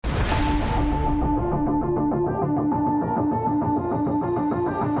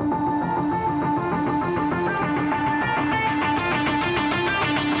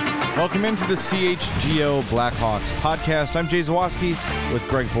Welcome into the CHGO Blackhawks podcast. I'm Jay Zawoski with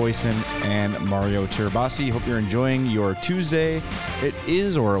Greg Boyson and Mario Tirabassi. Hope you're enjoying your Tuesday. It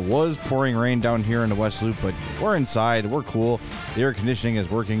is, or it was, pouring rain down here in the West Loop, but we're inside. We're cool. The air conditioning is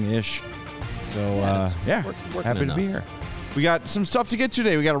working-ish. So, happy to be here. We got some stuff to get to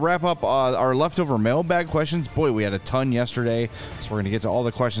today. We got to wrap up our leftover mailbag questions. Boy, we had a ton yesterday, so we're going to get to all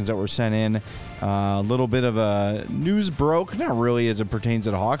the questions that were sent in. A little bit of a news broke, not really as it pertains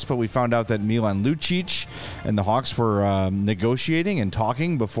to the Hawks, but we found out that Milan Lucic and the Hawks were negotiating and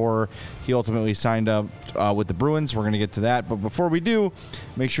talking before he ultimately signed up with the Bruins. We're going to get to that, but before we do,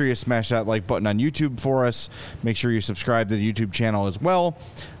 make sure you smash that like button on YouTube for us. Make sure you subscribe to the YouTube channel as well.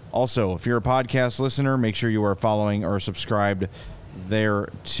 Also, if you're a podcast listener, make sure you are following or subscribed there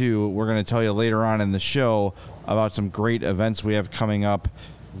too. We're going to tell you later on in the show about some great events we have coming up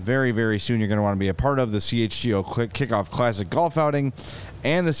very, very soon. You're going to want to be a part of the CHGO Kickoff Classic Golf Outing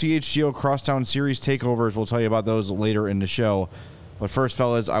and the CHGO Crosstown Series Takeovers. We'll tell you about those later in the show. But first,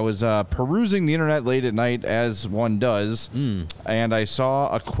 fellas, I was perusing the internet late at night, as one does, and I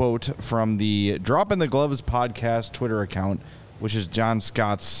saw a quote from the Drop in the Gloves podcast Twitter account, which is John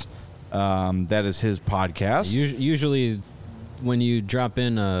Scott's, that is his podcast. Usually when you drop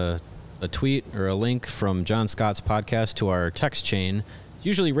in a tweet or a link from John Scott's podcast to our text chain, it's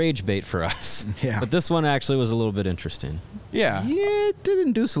usually rage bait for us. Yeah. But this one actually was a little bit interesting. Yeah. Yeah, it did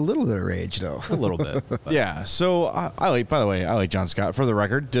induce a little bit of rage, though. A little bit. Yeah. So, I like John Scott, for the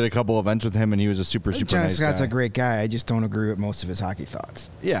record. Did a couple events with him, and he was a super John nice Scott's guy. a great guy. I just don't agree with most of his hockey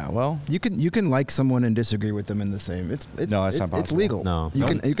thoughts. Yeah, well. You can like someone and disagree with them in the same. No, that's not possible. It's legal. No.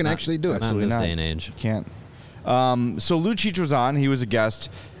 You can actually do it. Not in this not. day and age. Can't. So Lucic was on. He was a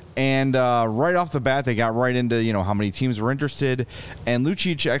guest. And right off the bat, they got right into, how many teams were interested. And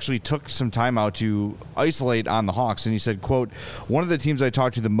Lucic actually took some time out to isolate on the Hawks. And he said, quote, "One of the teams I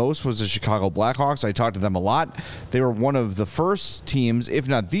talked to the most was the Chicago Blackhawks. I talked to them a lot. They were one of the first teams, if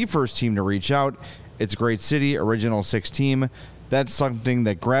not the first team, to reach out. It's a great city, original six team. That's something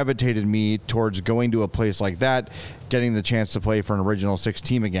that gravitated me towards going to a place like that, getting the chance to play for an original six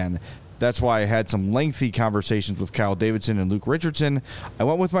team again. That's why I had some lengthy conversations with Kyle Davidson and Luke Richardson. I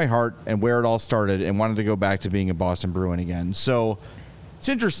went with my heart and where it all started and wanted to go back to being a Boston Bruin again." So it's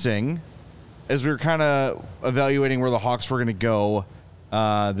interesting as we were kind of evaluating where the Hawks were going to go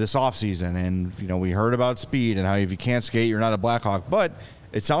this offseason. And, we heard about speed and how if you can't skate, you're not a Blackhawk. But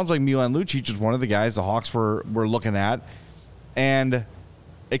it sounds like Milan Lucic is one of the guys the Hawks were looking at. And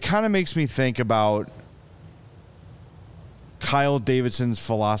it kind of makes me think about Kyle Davidson's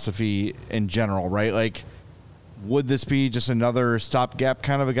philosophy in general, right? Like, would this be just another stopgap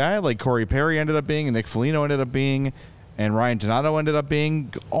kind of a guy like Corey Perry ended up being and Nick Foligno ended up being and Ryan Donato ended up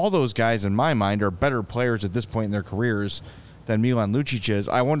being? All those guys, in my mind, are better players at this point in their careers than Milan Lucic is.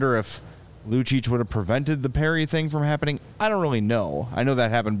 I wonder if Lucic would have prevented the Perry thing from happening. I don't really know. I know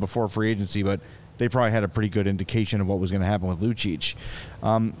that happened before free agency, but they probably had a pretty good indication of what was going to happen with Lucic.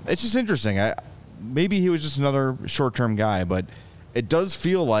 It's just interesting. Maybe he was just another short-term guy, but it does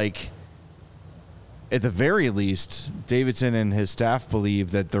feel like, at the very least, Davidson and his staff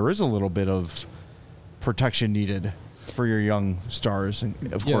believe that there is a little bit of protection needed for your young stars.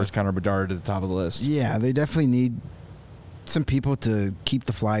 And, of course, Connor Bedard at the top of the list. Yeah, they definitely need some people to keep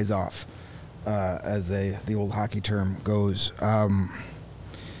the flies off, as the old hockey term goes.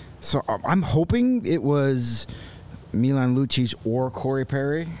 So I'm hoping it was Milan Lucic or Corey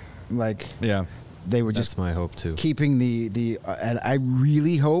Perry. Yeah. They were That's just my hope, too. keeping the and I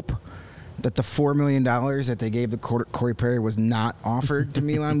really hope that the $4 million that they gave the Corey Perry was not offered to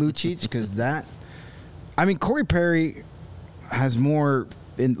Milan Lucic, because Corey Perry has more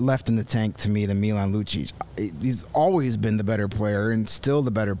left in the tank to me than Milan Lucic. He's always been the better player and still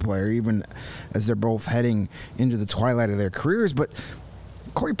the better player, even as they're both heading into the twilight of their careers. But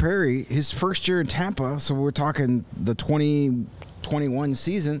Corey Perry, his first year in Tampa, so we're talking the 2021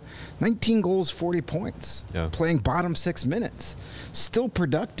 season, 19 goals, 40 points, playing bottom 6 minutes, still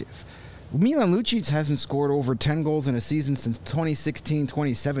productive. Milan Lucic hasn't scored over 10 goals in a season since 2016,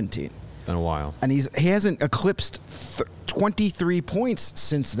 2017. It's been a while. And he hasn't eclipsed 23 points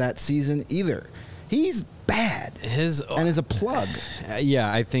since that season either. He's bad and is a plug.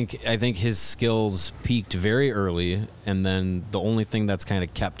 Yeah, I think his skills peaked very early, and then the only thing that's kind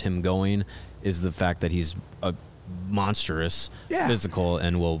of kept him going is the fact that he's a monstrous, physical,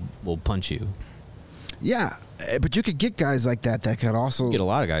 and will punch you. Yeah, but you could get guys like that could also get a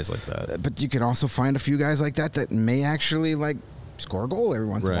lot of guys like that. But you could also find a few guys like that may actually score a goal every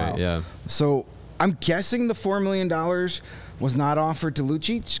once in a while. Yeah. So I'm guessing the $4 million was not offered to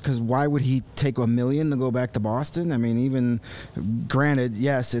Lucic, because why would he take $1 million to go back to Boston? I mean, even granted,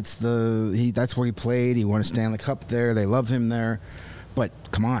 yes, it's that's where he played. He won a Stanley Cup there. They love him there. But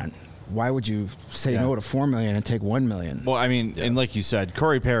come on, why would you say no to $4 million and take $1 million? Well, I mean, and like you said,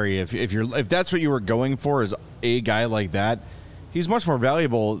 Corey Perry, if that's what you were going for, is a guy like that, he's much more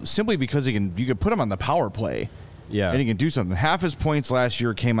valuable simply because you could put him on the power play. Yeah. And he can do something. Half his points last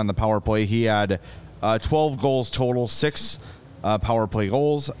year came on the power play. He had 12 goals total, 6 power play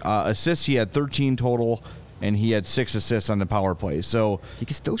goals. Assists, he had 13 total, and he had 6 assists on the power play. So he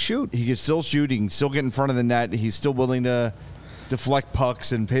can still shoot. He can still get in front of the net. He's still willing to deflect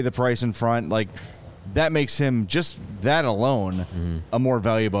pucks and pay the price in front. Like, that makes him, just that alone, a more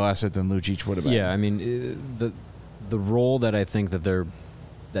valuable asset than Lucic would have been. Yeah, I mean, the role that I think that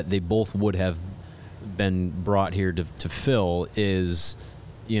they both would have been brought here to fill is,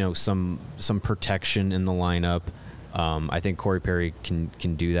 some protection in the lineup. I think Corey Perry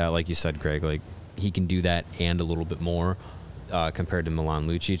can do that, like you said, Greg. Like, he can do that and a little bit more compared to Milan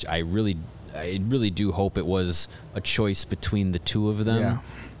Lucic. I really do hope it was a choice between the two of them.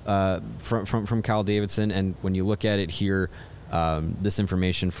 From Kyle Davidson. And when you look at it here, this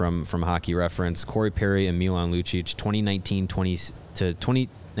information from Hockey Reference, Corey Perry and Milan Lucic,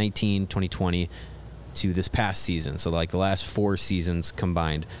 2019-2020 to this past season. So like the last 4 seasons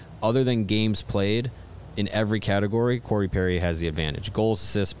combined. Other than games played, in every category, Corey Perry has the advantage. Goals,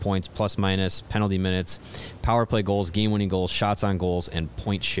 assists, points, plus minus, penalty minutes, power play goals, game-winning goals, shots on goals, and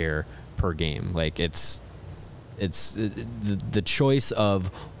point share per game. Like, it's the choice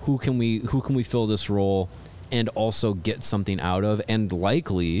of who can we fill this role and also get something out of, and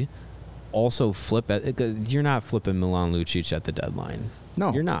likely also flip it. You're not flipping Milan Lucic at the deadline.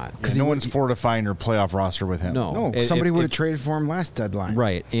 No, you're not, because no one's fortifying your playoff roster with him. No, somebody would have traded for him last deadline.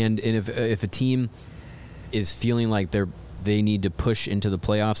 Right, and if a team is feeling like they need to push into the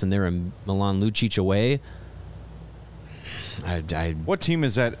playoffs and they're a Milan Lucic away, what team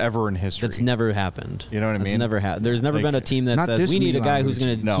is that ever in history? That's never happened. You know what I mean? It's never happened. There's never been a team that says we need a guy who's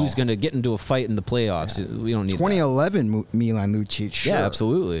gonna get into a fight in the playoffs. Yeah. We don't need 2011 Milan Lucic. Sure. Yeah,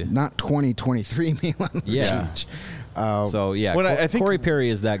 absolutely. Not 2023 Milan Lucic. Yeah. I think Corey Perry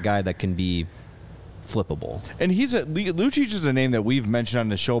is that guy that can be flippable. And Lucic is a name that we've mentioned on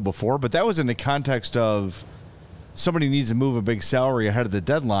the show before, but that was in the context of somebody needs to move a big salary ahead of the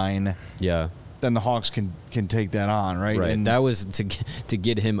deadline. Yeah. Then the Hawks can take that on, right? Right. And that was to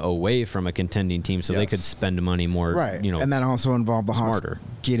get him away from a contending team so they could spend money more. Right. And that also involved the Hawks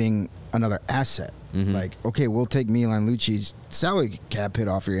getting another asset. Mm-hmm. Like, okay, we'll take Milan Lucic's salary cap hit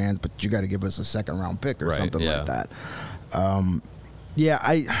off your hands, but you got to give us a second-round pick or something like that. I'm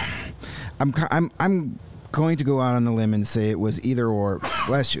going to go out on a limb and say it was either or.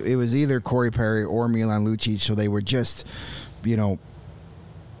 Bless you. It was either Corey Perry or Milan Lucic, so they were just,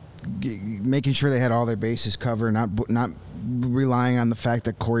 making sure they had all their bases covered, not relying on the fact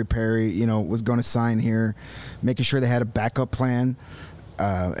that Corey Perry, was going to sign here, making sure they had a backup plan.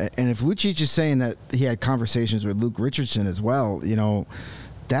 And if Lucic is saying that he had conversations with Luke Richardson as well,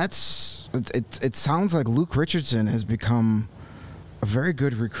 it sounds like Luke Richardson has become a very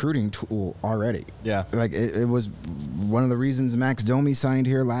good recruiting tool already. Yeah. Like it was one of the reasons Max Domi signed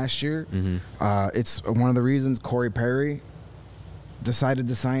here last year. Mm-hmm. It's one of the reasons Corey Perry decided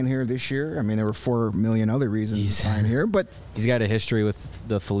to sign here this year. I mean, there were 4 million other reasons to sign here, but he's got a history with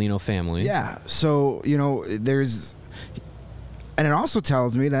the Foligno family. Yeah. So, and it also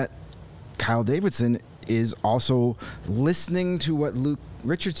tells me that Kyle Davidson is also listening to what Luke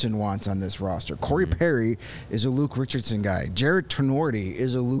Richardson wants on this roster. Corey Perry is a Luke Richardson guy. Jared Tenorti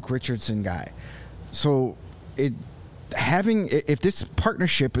is a Luke Richardson guy. So if this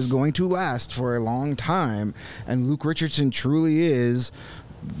partnership is going to last for a long time, and Luke Richardson truly is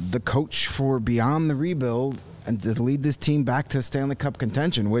the coach for beyond the rebuild and to lead this team back to Stanley Cup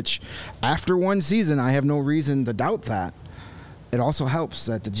contention, which after one season, I have no reason to doubt that. It also helps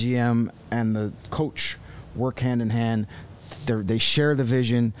that the GM and the coach work hand in hand. They share the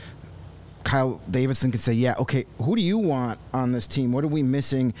vision. Kyle Davidson can say, yeah, okay, who do you want on this team? What are we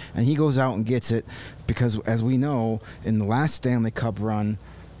missing? And he goes out and gets it, because as we know, in the last Stanley Cup run,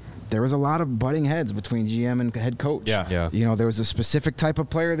 there was a lot of butting heads between GM and head coach. Yeah. There was a specific type of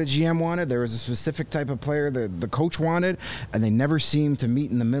player the GM wanted. There was a specific type of player that the coach wanted, and they never seemed to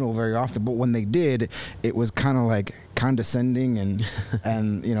meet in the middle very often. But when they did, it was kind of like condescending and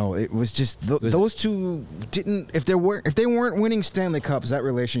it was just those two didn't. If they weren't winning Stanley Cups, that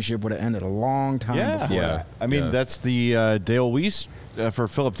relationship would have ended a long time before. Yeah. I mean, that's the Dale Weiss for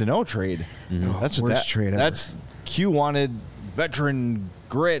Philip Deneau trade. Mm-hmm. That's the worst trade ever. That's Q wanted veteran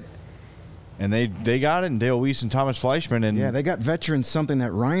grit. And they got it in Dale Weiss and Thomas Fleischman. And they got veterans something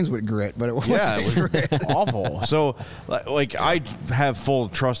that rhymes with grit, but it wasn't. Yeah, it was awful. So, like, I have full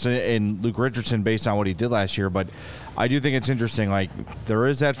trust in Luke Richardson based on what he did last year, but I do think it's interesting. Like, there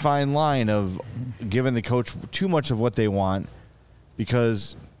is that fine line of giving the coach too much of what they want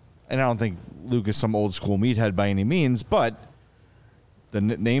because, and I don't think Luke is some old school meathead by any means, but the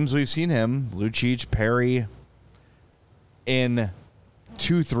names we've seen him, Lucic, Perry, in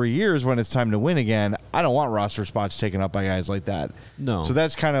 2-3 years when it's time to win again, I don't want roster spots taken up by guys like that. No. So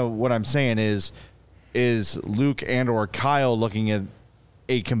that's kind of what I'm saying is Luke and or Kyle looking at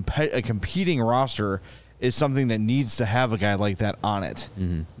a competing roster is something that needs to have a guy like that on it.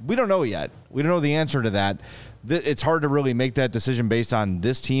 Mm-hmm. We don't know yet. We don't know the answer to that. It's hard to really make that decision based on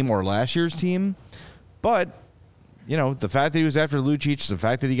this team or last year's team. But, you know, the fact that he was after Lucic, the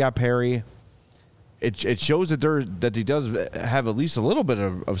fact that he got Perry, it shows that he does have at least a little bit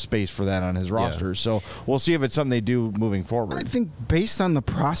of space for that on his roster. Yeah. So we'll see if it's something they do moving forward. I think based on the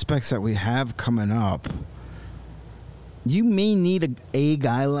prospects that we have coming up, you may need a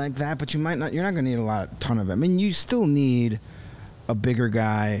guy like that, but you might not. You're not going to need a ton of it. I mean, you still need a bigger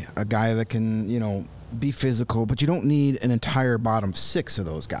guy, a guy that can, you know, be physical, but you don't need an entire bottom 6 of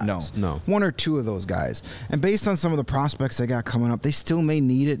those guys. No. 1 or 2 of those guys. And based on some of the prospects they got coming up, they still may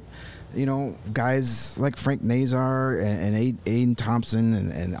need it. You know, guys like Frank Nazar and Aiden Thompson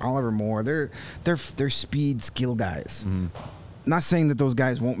and Oliver Moore, they're speed skill guys. Mm-hmm. Not saying that those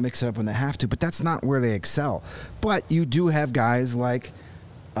guys won't mix up when they have to, but that's not where they excel. But you do have guys like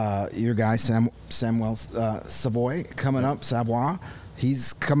your guy Samuel Savoy coming up, Savoy.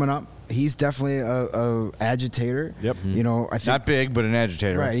 He's coming up. He's definitely a agitator. Yep. You know, I think not big, but an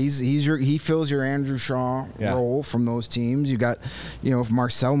agitator. Right. He fills your Andrew Shaw role from those teams. You got, you know, if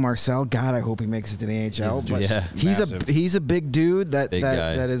Marcel. God, I hope he makes it to the AHL. He's a big dude that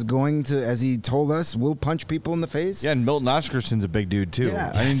is going to, as he told us, will punch people in the face. Yeah, and Milton Oscarson's a big dude too.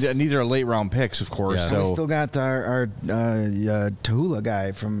 Yeah. I mean, these are late round picks, of course. Yeah. So we still got our Tahula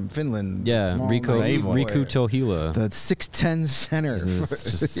guy from Finland. Yeah, Riku Tohila, the 6'10" center.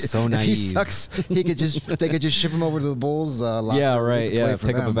 It's just so nice. If he sucks, they could just ship him over to the Bulls. Yeah, right. Yeah,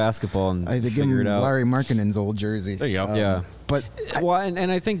 pick up a basketball and figure it out. Larry Markkanen's old jersey. There you go. Yeah, but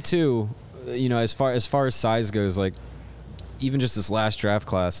and I think too, you know, as far as size goes, like even just this last draft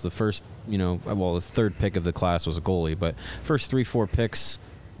class, the first, you know, the third pick of the class was a goalie, but first 3-4 picks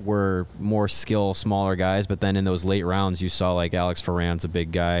were more skill, smaller guys. But then in those late rounds, you saw like Alex Ferran's a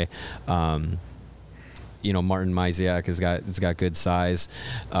big guy. You know, Martin Myziak has got good size,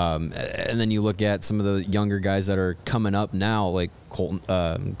 and then you look at some of the younger guys that are coming up now, like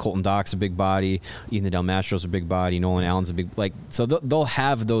Colton Dock's a big body, Ethan Del Mastro's a big body, Nolan Allen's a big, like, so they'll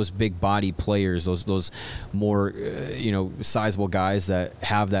have those big body players, those more you know, sizable guys that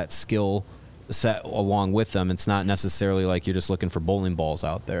have that skill set along with them. It's not necessarily like you're just looking for bowling balls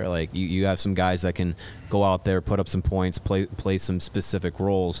out there. Like you have some guys that can go out there, put up some points, play some specific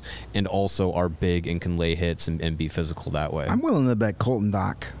roles, and also are big and can lay hits and be physical that way. I'm willing to bet Colton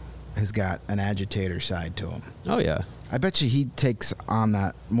Dock has got an agitator side to him. Oh yeah, I bet you he takes on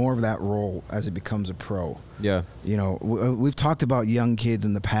that more of that role as he becomes a pro. Yeah, you know, we've talked about young kids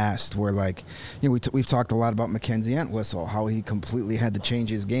in the past where, like, you know, we've talked a lot about Mackenzie Entwistle, how he completely had to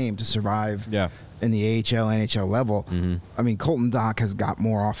change his game to survive in the AHL, NHL level. Mm-hmm. I mean, Colton Dock has got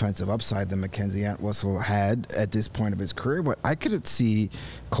more offensive upside than Mackenzie Entwistle had at this point of his career, but I could see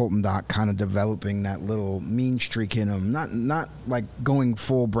Colton Dock kind of developing that little mean streak in him, not like going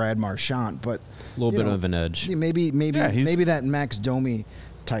full Brad Marchand, but a little bit of an edge. Maybe that Max Domi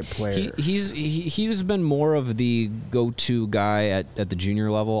type player. He's been more of the go-to guy at the junior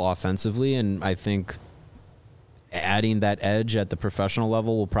level offensively, and I think adding that edge at the professional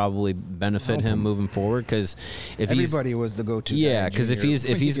level will probably benefit him moving forward, because if everybody was the go-to guy, because if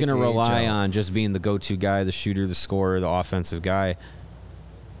he's going to rely on just being the go-to guy, the shooter, the scorer, the offensive guy,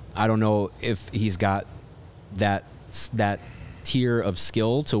 I don't know if he's got that tier of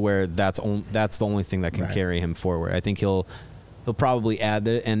skill to where that's the only thing that can carry him forward. I think he'll probably add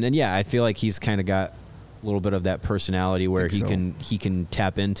that, and then I feel like he's kind of got a little bit of that personality where he can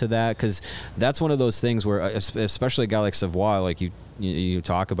tap into that, because that's one of those things where, especially a guy like Savoy, like you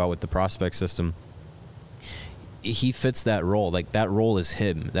talk about with the prospect system, he fits that role. Like, that role is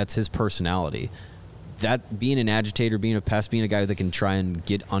him. That's his personality. That being an agitator, being a pest, being a guy that can try and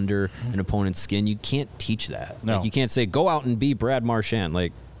get under an opponent's skin, you can't teach that. No. Like, you can't say go out and be Brad Marchand.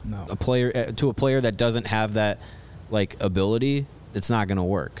 Like, a player that doesn't have that like ability, it's not going to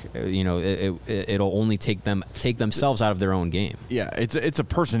work. You know, it'll only take themselves out of their own game. Yeah, it's a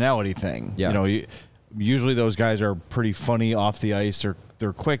personality thing. Yeah. You know, usually those guys are pretty funny off the ice.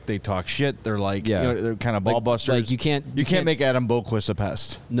 They're quick. They talk shit. They're like, they're kind of ball like, busters. Like you can't make Adam Boquist a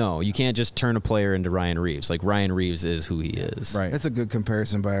pest. No, you can't just turn a player into Ryan Reeves. Like Ryan Reeves is who he is. Right. That's a good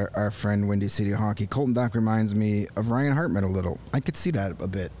comparison by our friend Windy City Hockey. Colton Dach reminds me of Ryan Hartman a little. I could see that a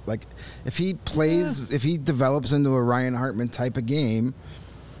bit. Like if he plays, if he develops into a Ryan Hartman type of game,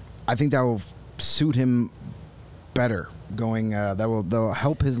 I think that will suit him better. That'll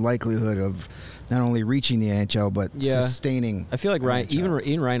help his likelihood of not only reaching the NHL but sustaining. I feel like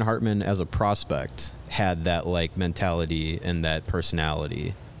even Ryan Hartman as a prospect had that like mentality and that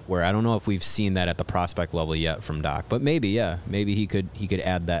personality where I don't know if we've seen that at the prospect level yet from Doc, but maybe he could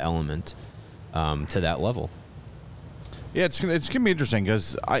add that element to that level. Yeah, it's gonna be interesting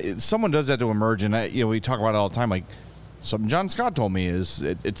because someone does that to emerge, and we talk about it all the time. Like something John Scott told me is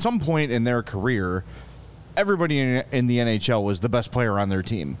at some point in their career, everybody in the NHL was the best player on their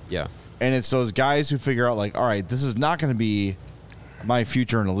team. Yeah. And it's those guys who figure out, like, all right, this is not going to be my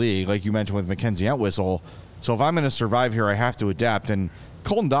future in the league, like you mentioned with Mackenzie Entwistle. So if I'm going to survive here, I have to adapt. And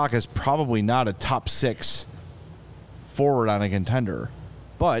Colton Dach is probably not a top 6 forward on a contender.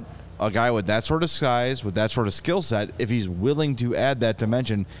 But a guy with that sort of size, with that sort of skill set, if he's willing to add that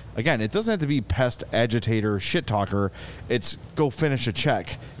dimension, again, it doesn't have to be pest, agitator, shit talker. It's go finish a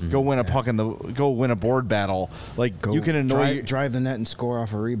check, go win a puck go win a board battle. Like you can drive the net and score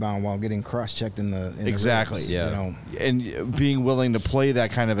off a rebound while getting cross-checked in the exactly. Ribs, yeah. And being willing to play that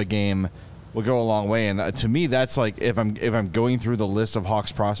kind of a game will go a long way. And to me, that's like if I'm going through the list of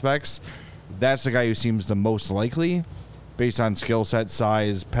Hawks prospects, that's the guy who seems the most likely. Based on skill set,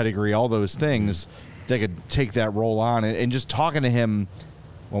 size, pedigree, all those things, they could take that role on. And just talking to him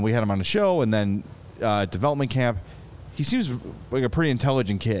when we had him on the show and then development camp, he seems like a pretty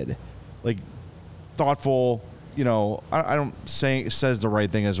intelligent kid. Like, thoughtful, I don't say says the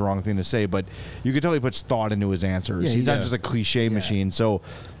right thing is the wrong thing to say, but you could tell he puts thought into his answers. Yeah, he's not just a cliche machine. So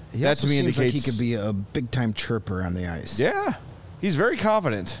that to me seems indicates like he could be a big-time chirper on the ice. Yeah. He's very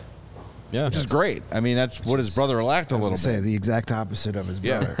confident. Yeah, which is great. I mean, that's what his brother lacked a little bit. Say the exact opposite of his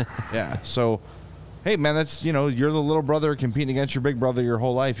brother. Yeah. So, hey, man, that's you're the little brother competing against your big brother your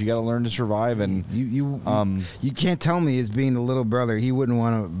whole life. You got to learn to survive. And you can't tell me as being the little brother, he wouldn't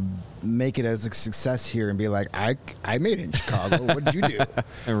want to make it as a success here and be like, I made it in Chicago. What did you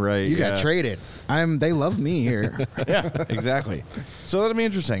do? Right. You got traded. They love me here. Yeah, exactly. So that'll be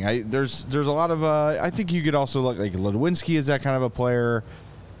interesting. There's a lot of I think you could also look like Ludwinski is that kind of a player.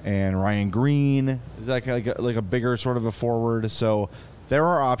 And Ryan Green is like a bigger sort of a forward. So there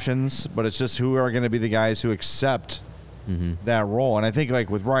are options, but it's just who are going to be the guys who accept that role. And I think like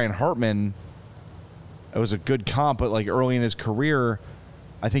with Ryan Hartman, it was a good comp, but like early in his career,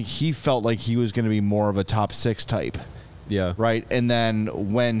 I think he felt like he was going to be more of a top 6 type. Yeah. Right. And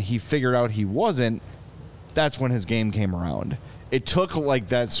then when he figured out he wasn't, that's when his game came around. It took like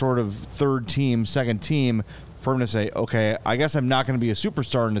that sort of third team, second team for him to say, okay, I guess I'm not going to be a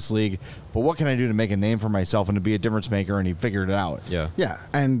superstar in this league, but what can I do to make a name for myself and to be a difference maker? And he figured it out. Yeah. Yeah,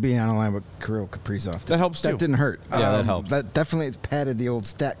 and being on a line with Kirill Kaprizov. That helps, too. That didn't hurt. Yeah, that helped. That definitely padded the old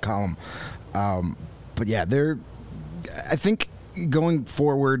stat column. But yeah, I think going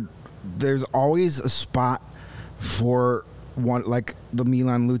forward, there's always a spot for one, like the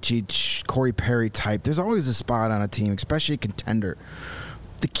Milan Lucic, Corey Perry type. There's always a spot on a team, especially a contender.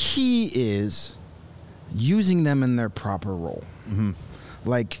 The key is using them in their proper role. Mm-hmm.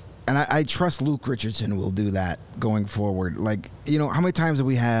 Like, and I trust Luke Richardson will do that going forward. Like, how many times do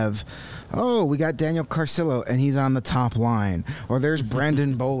we have, we got Daniel Carcillo and he's on the top line, or there's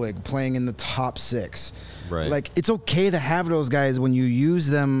Brandon Bolig playing in the top 6. Right. Like, it's okay to have those guys when you use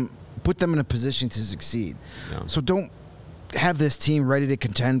them, put them in a position to succeed. Yeah. So don't have this team ready to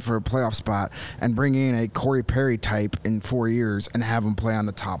contend for a playoff spot and bring in a Corey Perry type in 4 years and have him play on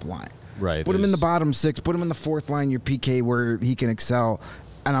the top line. Right. Put him in the bottom 6. Put him in the 4th line, your PK, where he can excel,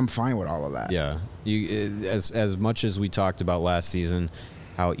 and I'm fine with all of that. Yeah. As much as we talked about last season,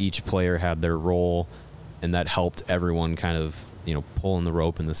 how each player had their role, and that helped everyone kind of pulling the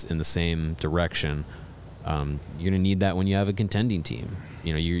rope in the same direction. You're gonna need that when you have a contending team.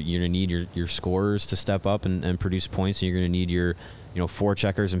 You're gonna need your scorers to step up and produce points. And you're gonna need your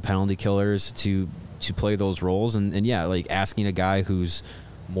forecheckers and penalty killers to play those roles. And yeah, like asking a guy who's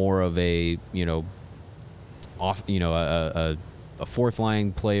more of a a 4th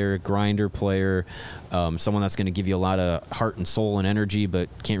line player, grinder player, someone that's going to give you a lot of heart and soul and energy, but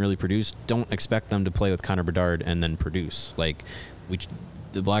can't really produce. Don't expect them to play with Connor Bedard and then produce. Like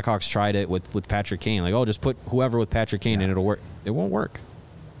the Blackhawks tried it with Patrick Kane. Like, just put whoever with Patrick Kane and it'll work. It won't work.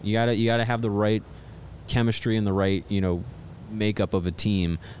 You gotta have the right chemistry and the right makeup of a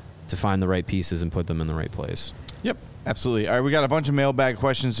team to find the right pieces and put them in the right place. Yep. Absolutely. All right, we got a bunch of mailbag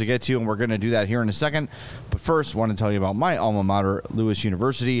questions to get to, and we're going to do that here in a second. But first, I want to tell you about my alma mater, Lewis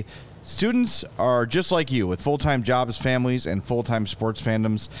University. Students are just like you, with full-time jobs, families, and full-time sports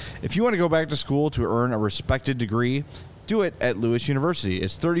fandoms. If you want to go back to school to earn a respected degree, do it at Lewis University.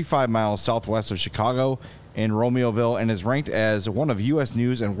 It's 35 miles southwest of Chicago in Romeoville and is ranked as one of U.S.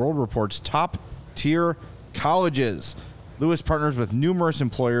 News and World Report's top-tier colleges. Lewis partners with numerous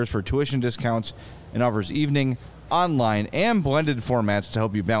employers for tuition discounts and offers evening, online, and blended formats to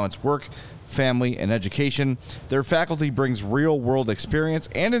help you balance work, family, and education. Their faculty brings real-world experience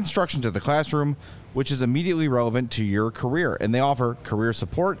and instruction to the classroom, which is immediately relevant to your career. And they offer career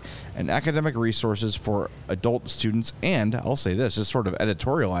support and academic resources for adult students. And I'll say this, is sort of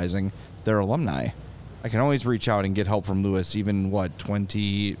editorializing their alumni. I can always reach out and get help from Lewis, even,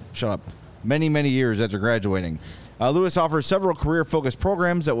 many years after graduating. Lewis offers several career-focused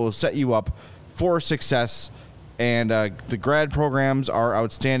programs that will set you up for success. And the grad programs are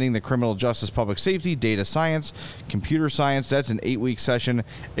outstanding. The criminal justice, public safety, data science, computer science. That's an 8-week session.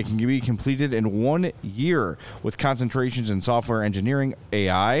 It can be completed in 1 year with concentrations in software engineering,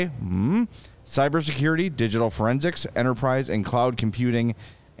 AI, cybersecurity, digital forensics, enterprise, and cloud computing.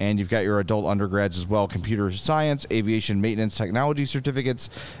 And you've got your adult undergrads as well: computer science, aviation maintenance technology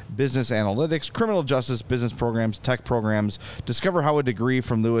certificates, business analytics, criminal justice, business programs, tech programs. Discover how a degree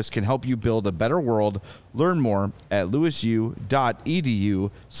from Lewis can help you build a better world. Learn more at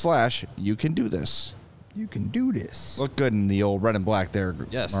lewisu.edu/you can do this. You can do this. Look good in the old red and black there,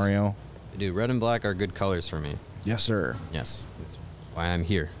 Yes. Mario. Dude, red and black are good colors for me. Yes, sir. Yes, that's why I'm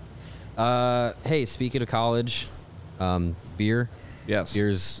here. Hey, speaking of college, beer. Yes. Beer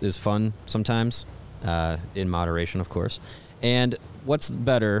is fun sometimes, in moderation, of course. And what's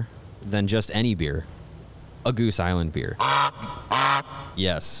better than just any beer? A Goose Island beer.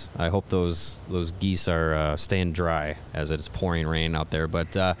 Yes, I hope those geese are staying dry as it is pouring rain out there.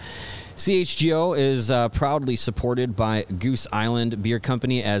 But CHGO is proudly supported by Goose Island Beer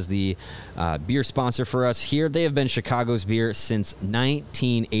Company as the beer sponsor for us here. They have been Chicago's beer since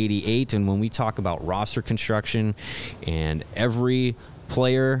 1988. And when we talk about roster construction and every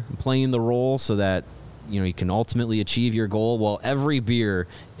player playing the role so that you can ultimately achieve your goal, well, every beer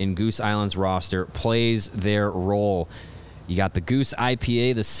in Goose Island's roster plays their role. You got the Goose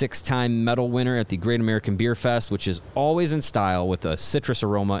IPA, the 6-time medal winner at the Great American Beer Fest, which is always in style with a citrus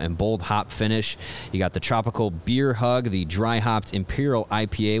aroma and bold hop finish. You got the Tropical Beer Hug, the dry hopped Imperial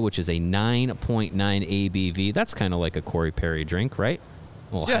IPA, which is a 9.9 ABV. That's kind of like a Corey Perry drink, right?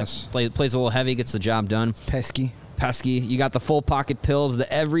 Yes. Plays a little heavy, gets the job done. Pesky. You got the Full Pocket Pills,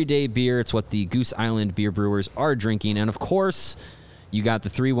 the everyday beer. It's what the Goose Island beer brewers are drinking. And, of course, you got the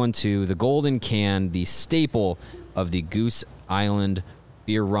 312, the Golden Can, the staple of the Goose Island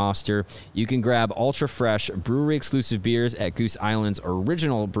beer roster. You can grab ultra-fresh, brewery-exclusive beers at Goose Island's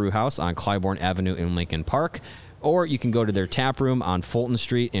original brew house on Clybourne Avenue in Lincoln Park. Or you can go to their tap room on Fulton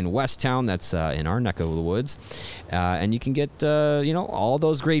Street in Westtown. That's in our neck of the woods. And you can get, all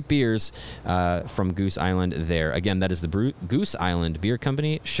those great beers from Goose Island there. Again, that is the Goose Island Beer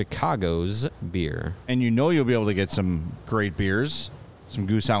Company, Chicago's beer. And you'll be able to get some great beers, some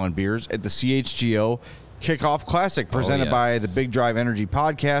Goose Island beers at the CHGO Kickoff Classic presented by the Big Drive Energy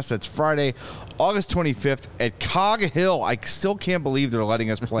Podcast. That's Friday, August 25th at Cog Hill. I still can't believe they're letting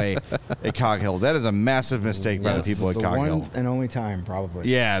us play at Cog Hill. That is a massive mistake by the people at Cog Hill. One and only time, probably.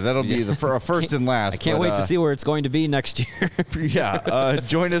 Yeah, that'll be the first and last. I can't wait to see where it's going to be next year.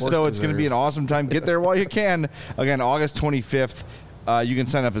 Join us, though. It's going to be an awesome time. Get there while you can. Again, August 25th. You can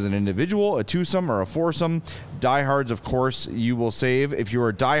sign up as an individual, a twosome, or a foursome. Diehards, of course, you will save. If you're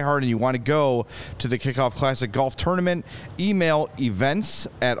a diehard and you want to go to the Kickoff Classic Golf Tournament, email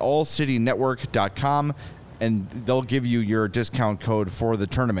events@allcitynetwork.com, and they'll give you your discount code for the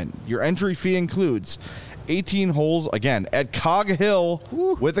tournament. Your entry fee includes 18 holes, again, at Cog Hill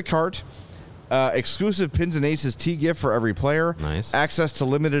with a cart. Exclusive Pins and Aces tee gift for every player. Nice. Access to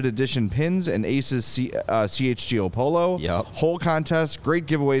limited edition pins and Aces CHGO polo. Yep. Hole contests, great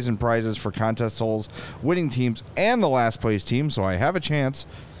giveaways and prizes for contest holes, winning teams, and the last place team. So I have a chance.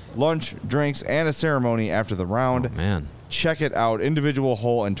 Lunch, drinks, and a ceremony after the round. Oh, man. Check it out. Individual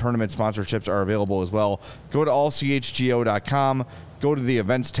hole and tournament sponsorships are available as well. Go to allchgo.com. Go to the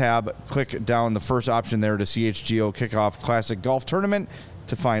events tab. Click down the first option there to CHGO Kickoff Classic Golf Tournament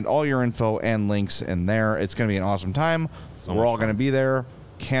to find all your info and links in there. It's going to be an awesome time. We're all going to be there.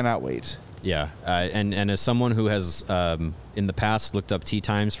 Cannot wait. Yeah, and as someone who has in the past looked up tee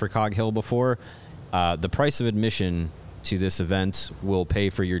times for Cog Hill before, the price of admission to this event will pay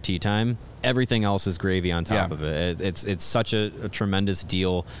for your tee time. Everything else is gravy on top of it. It's such a tremendous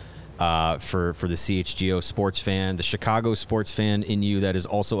deal. for the CHGO sports fan, the Chicago sports fan in you that is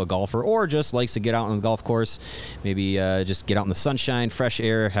also a golfer or just likes to get out on the golf course, maybe just get out in the sunshine, fresh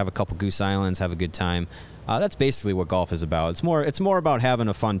air, have a couple Goose Islands, have a good time. That's basically what golf is about. It's more about having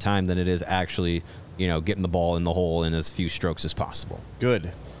a fun time than it is actually, getting the ball in the hole in as few strokes as possible.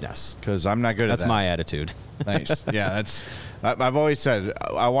 Good. Yes. Because I'm not good at that. That's my attitude. Nice. Yeah, I've always said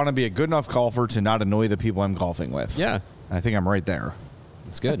I want to be a good enough golfer to not annoy the people I'm golfing with. Yeah. I think I'm right there.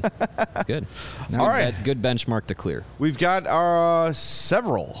 It's good. It's good. All right. Good benchmark to clear. We've got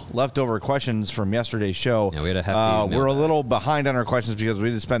several leftover questions from yesterday's show. Yeah, we had a hefty we're a mailbag. little behind on our questions because we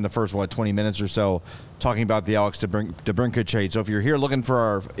did spend the first, 20 minutes or so talking about the Alex DeBrincat trade. So if you're here looking for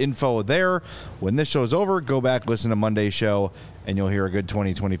our info there, when this show's over, go back, listen to Monday's show, and you'll hear a good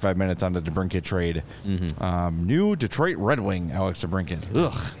 20-25 minutes on the DeBrincat trade. Mm-hmm. New Detroit Red Wing, Alex DeBrincat.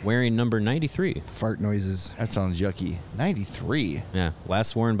 Ugh. Wearing number 93. Fart noises. That sounds yucky. 93. Yeah.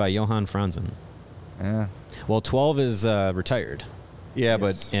 Last worn by Johan Franzen. Yeah. Well, 12 is retired. Yeah,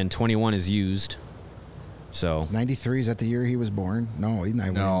 Yes. but And 21 is used. So. 93, is that the year he was born? No, he's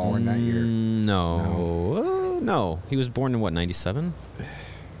not born that year. No. He was born in what, 97?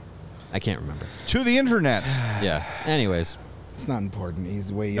 I can't remember. to the internet. Yeah. Anyways. It's not important.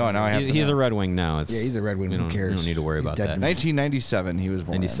 He's way No, younger. now I have to He's know. a Red Wing now. Yeah, he's a Red Wing. Who cares? We don't need to worry He's about dead that. now. 1997 he was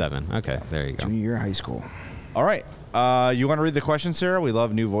born. 97. Okay, there you go. Junior year of high school. All right. You want to read the question, Sarah? We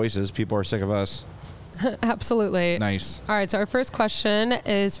love new voices. People are sick of us. Absolutely. Nice. All right, so our first question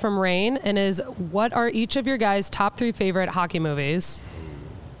is from Rain and is, what are each of your guys' top 3 favorite hockey movies?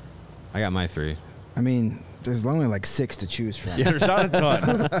 I got my 3. I mean, there's only like 6 to choose from. Yeah, there's not a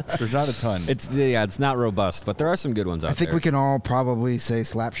ton. There's not a ton. It's not robust, but there are some good ones out I think there. we can all probably say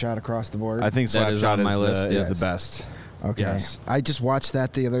Slapshot across the board. I think That is Slapshot on my list, is yes. the best. Okay. Yes. I just watched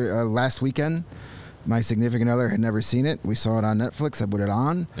that the other last weekend. My significant other had never seen it. We saw it on Netflix. I put it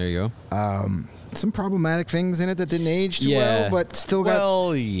on. There you go. Some problematic things in it that didn't age too Yeah. well, but still got.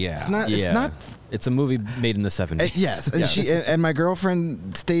 Well, yeah. It's not. It's not. It's a movie made in the 70s. Yes, and Yes. she and my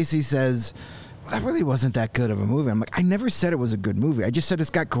girlfriend Stacy says, well, that really wasn't that good of a movie. I'm like, I never said it was a good movie. I just said it's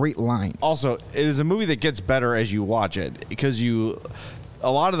got great lines. Also, it is a movie that gets better as you watch it because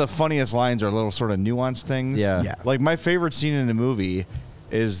a lot of the funniest lines are little sort of nuanced things. Yeah. Yeah. Like my favorite scene in the movie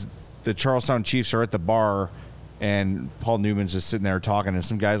is the Charlestown Chiefs are at the bar and Paul Newman's just sitting there talking and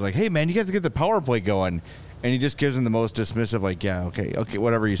some guy's like, hey man, you got to get the power play going. And he just gives him the most dismissive, like, yeah, okay,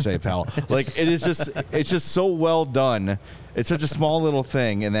 whatever you say, pal. Like, it's just so well done. It's such a small little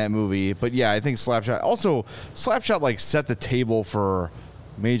thing in that movie. But yeah, I think Slapshot like set the table for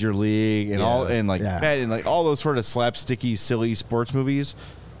Major League and all those sort of slapsticky, silly sports movies.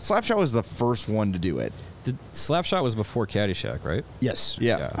 Slapshot was the first one to do it. Slapshot was before Caddyshack, right? Yes.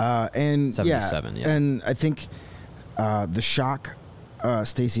 Yeah. And 77, yeah. And I think the shock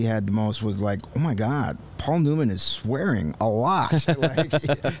Stacy had the most was like, oh my God, Paul Newman is swearing a lot. Like,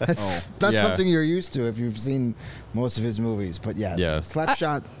 that's Yeah. something you're used to if you've seen most of his movies. But yeah.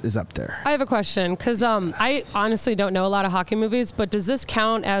 Slapshot is up there. I have a question because I honestly don't know a lot of hockey movies, but does this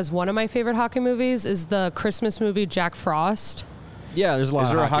count as one of my favorite hockey movies? Is the Christmas movie Jack Frost? Yeah, there's a lot Is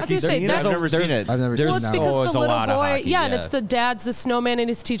there a of hockey I was gonna say, scene? that's- I've never seen it. I've never Well, seen it's that because one. it's the a little lot of boy, hockey, and yeah. it's the dad's the snowman, and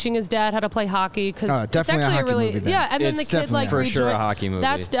he's teaching his dad how to play hockey because Oh, it's definitely a actually hockey movie then. yeah. And then It's the kid like definitely For sure a rejoin- hockey movie.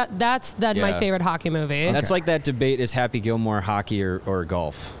 That's my Yeah. favorite hockey movie. That's like that debate: is Happy Gilmore hockey or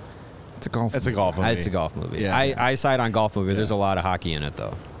golf? It's a golf. It's a golf movie. It's a golf movie. Yeah. I side on golf movie. There's a lot of hockey in it,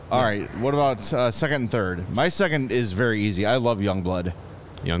 though. All right. What about second and third? My second is very easy. I love Youngblood.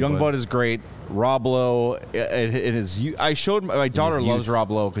 Youngblood is great. Rob Lowe, it is. I showed my daughter his loves youth.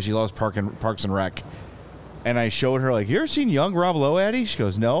 Rob Lowe because she loves Parks and Rec, and I showed her like, you ever seen young Rob Lowe, Addie? She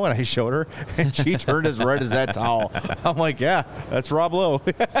goes, no, and I showed her, and she turned as red as that towel. I'm like, yeah, that's Rob Lowe.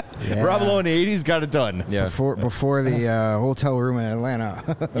 Yeah. Rob Lowe in the '80s got it done. Yeah. Before the hotel room in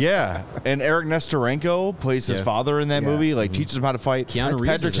Atlanta. Yeah, and Eric Nestorenko plays his Yeah. father in that Yeah. movie. Like teaches him how to fight. Keanu Reeves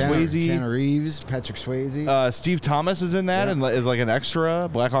Patrick is in there. Swayze. Keanu Reeves, Patrick Swayze. Steve Thomas is in that Yeah. and is like an extra.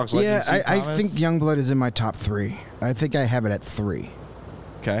 Blackhawks legend. Yeah, Steve I Thomas. think Youngblood is in my top 3. I think I have it at 3.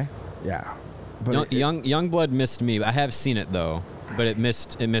 Okay. Yeah. But Youngblood missed me. I have seen it though, but it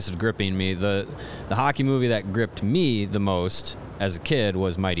missed gripping me. The hockey movie that gripped me the most as a kid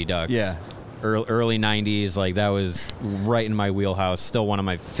was Mighty Ducks. Yeah. Early 90s, like that was right in my wheelhouse. Still one of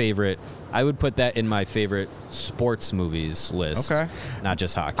my favorite. I would put that in my favorite sports movies list. Okay. Not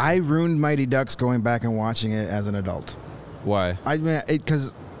just hockey. I ruined Mighty Ducks going back and watching it as an adult. Why? I mean,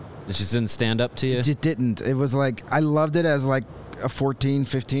 because It just didn't stand up to you? it didn't. It was like I loved it as like a 14,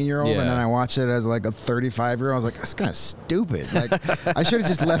 15-year-old, and then I watched it as like a 35-year-old. I was like, that's kind of stupid. Like, I should have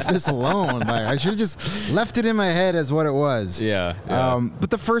just left this alone. Like, I should have just left it in my head as what it was. Yeah. But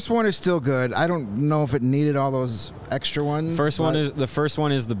the first one is still good. I don't know if it needed all those extra ones. The first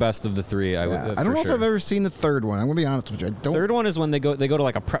one is the best of the three. I don't know if I've ever seen the third one. I'm gonna be honest with you. Third one is when they go to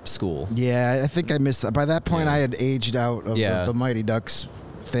like a prep school. Yeah, I think I missed that. By that point, I had aged out of the Mighty Ducks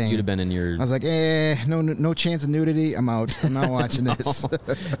thing. You'd have been in your. I was like, no chance of nudity. I'm out. I'm not watching this.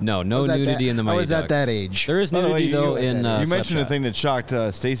 no nudity in the Mighty Ducks. I was at that age. There is nudity though in. You mentioned Slapshot. the thing that shocked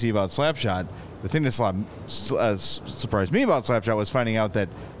Stacy about Slapshot. The thing that surprised me about Slapshot was finding out that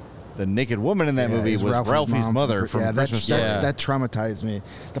the naked woman in that movie was Ralphie's mother from Christmas Story. That traumatized me.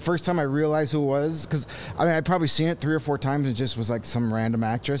 The first time I realized who it was, because I'd probably seen it 3 or 4 times and it just was like some random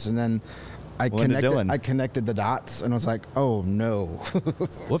actress, and then I connected the dots and was like, oh no.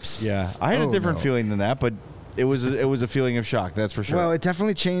 Whoops. Yeah, I had a different feeling than that, but it was a feeling of shock. That's for sure. Well, it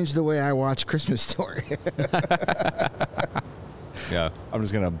definitely changed the way I watch Christmas Story. Yeah, I'm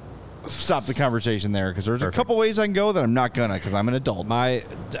just gonna stop the conversation there because there's a couple ways I can go that I'm not gonna because I'm an adult.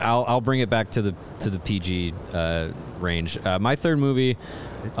 I'll bring it back to the PG range. My third movie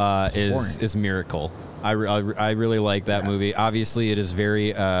is Miracle. I really like that movie. Obviously, it is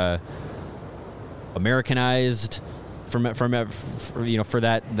very Americanized for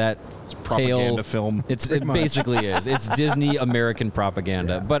that propaganda film. It basically is. It's Disney American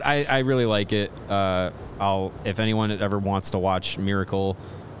propaganda. But I really like it. If anyone ever wants to watch Miracle,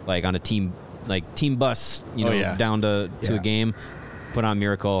 like on a team bus, down to a game, put on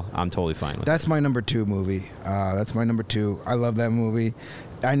Miracle. I'm totally fine with. That's my number 2 movie. That's my number 2. I love that movie.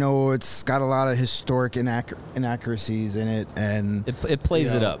 I know it's got a lot of historic inaccuracies in it, and it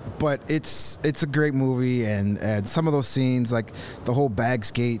plays it up. But it's a great movie, and some of those scenes, like the whole bag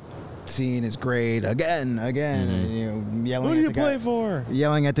skate scene, is great. Again, and, yelling. Who do you play for?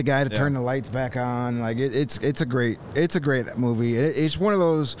 Yelling at the guy to turn the lights back on. Like it's a great movie. It's one of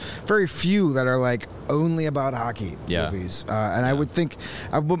those very few that are like only about hockey movies. And I would think,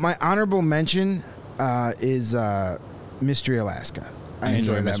 my honorable mention is Mystery Alaska. I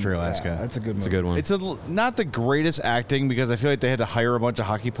enjoy Mystery Alaska. Yeah, that's a good movie. It's a good one. It's not the greatest acting because I feel like they had to hire a bunch of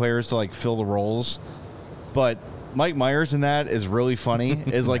hockey players to like fill the roles, but Mike Myers in that is really funny.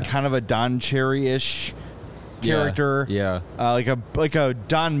 Is like kind of a Don Cherry-ish character. Yeah. Like a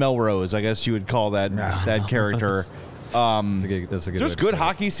Don Melrose, I guess you would call that character. That's a good. There's good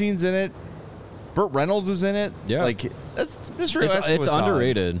hockey scenes in it. Burt Reynolds is in it. Yeah. Like Mystery Alaska it's was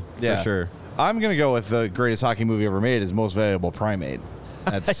underrated for sure. I'm gonna go with the greatest hockey movie ever made is Most Valuable Primate.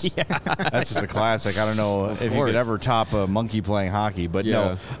 That's that's just a classic. I don't know if you could ever top a monkey playing hockey, but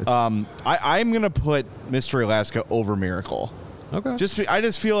no. I'm gonna put Mystery Alaska over Miracle. Okay. I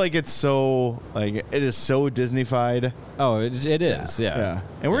just feel like it's so it is so Disney-fied. Oh, it is. Yeah.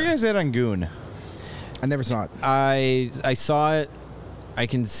 And where are you guys at on Goon? I never saw it. I saw it. I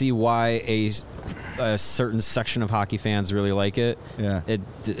can see why a certain section of hockey fans really like it. Yeah.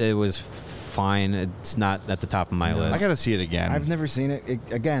 It was fine. It's not at the top of my list. I gotta see it again. I've never seen it.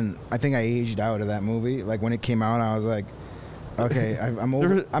 Again, I think I aged out of that movie. Like when it came out, I was like, okay, I'm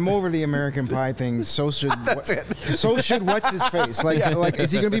over the American Pie thing. So should what's his face? Like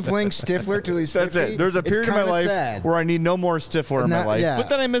is he gonna be playing Stifler till he's 50? That's it. There's a period in my life where I need no more Stifler in my life. Yeah. But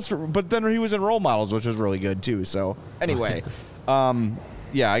then he was in Role Models, which was really good too. So anyway, I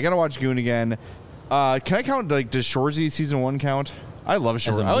gotta watch Goon again. Can I count does Shoresy season 1 count? I love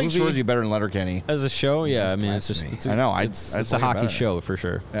Shoresy. I like Shoresy better than Letterkenny. As a show, yeah. I mean, it's a hockey show for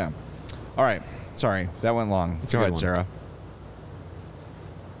sure. Yeah. All right. Sorry, that went long. Go ahead, Sarah.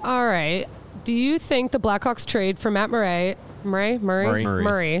 All right. Do you think the Blackhawks trade for Matt Murray?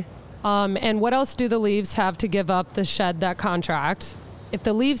 And what else do the Leafs have to give up to shed that contract? If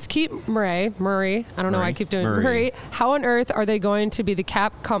the Leafs keep Murray, I don't know why I keep doing Murray. How on earth are they going to be the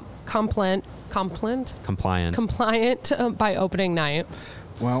cap compliant by opening night?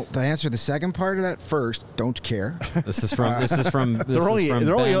 Well, to answer the second part of that first, don't care. This is from. They're only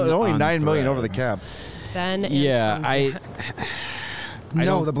 9 million over the cap. Ben.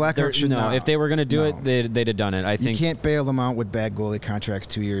 No, the Blackhawks should not. If they were going to do it, they'd have done it. I think you can't bail them out with bad goalie contracts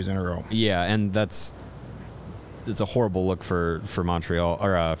 2 years in a row. Yeah, and it's a horrible look for Montreal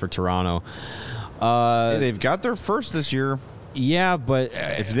or for Toronto. They've got their first this year. Yeah, but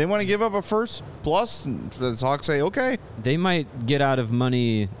if they want to give up a first plus, the Hawks say okay. They might get out of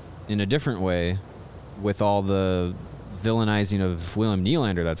money in a different way with all the villainizing of William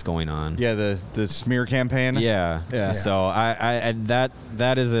Nylander that's going on. Yeah, the smear campaign. Yeah. So I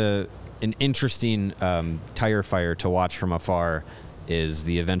that is an interesting tire fire to watch from afar. is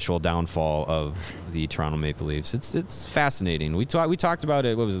the eventual downfall of the Toronto Maple Leafs. It's fascinating. We talked about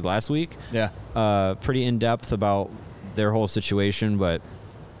it. What was it, last week? Yeah. Pretty in depth about their whole situation, but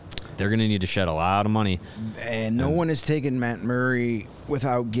they're going to need to shed a lot of money. And no one has taken Matt Murray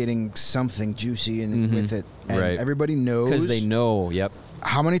without getting something juicy with it. And everybody knows. Because they know,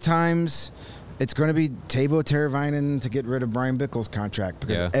 how many times it's going to be Teuvo Teravainen to get rid of Brian Bickle's contract.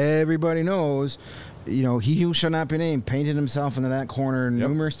 Because everybody knows, he who shall not be named painted himself into that corner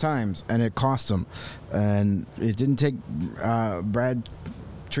numerous times, and it cost him. And it didn't take Brad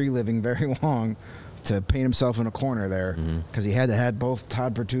Treliving very long to paint himself in a corner there, because he had to have both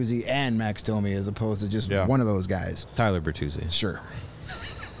Todd Bertuzzi and Max Domi as opposed to just one of those guys. Tyler Bertuzzi. Sure.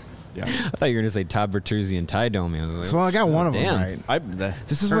 Yeah. I thought you were going to say Todd Bertuzzi and Ty Domi. I was like, so I got one of them right.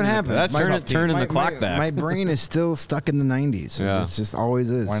 This is what happened. That's turning the clock back. My brain is still stuck in the 90s. Yeah. It just always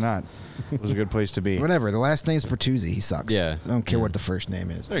is. Why not? It was a good place to be. Whatever. The last name's Bertuzzi. He sucks. Yeah. I don't care what the first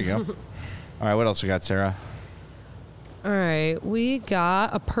name is. There you go. All right, what else we got, Sarah? All right, we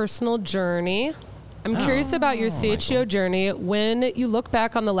got a personal journey. I'm curious about your CHGO journey. When you look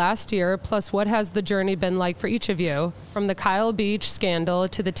back on the last year, plus what has the journey been like for each of you? From the Kyle Beach scandal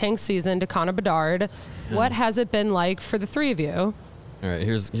to the tank season to Connor Bedard, what has it been like for the three of you? All right,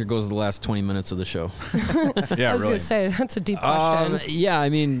 here goes the last 20 minutes of the show. Yeah, I was going to say, that's a deep question. Yeah, I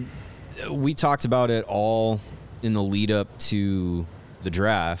mean, we talked about it all in the lead up to the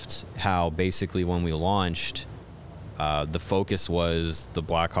draft, how basically when we launched, the focus was the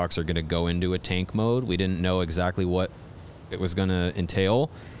Blackhawks are going to go into a tank mode. We didn't know exactly what it was going to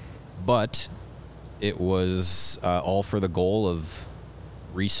entail, but it was all for the goal of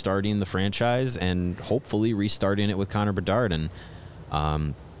restarting the franchise and hopefully restarting it with Connor Bedard. And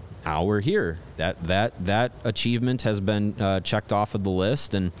now we're here. That achievement has been checked off of the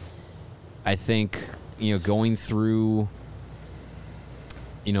list, and I think going through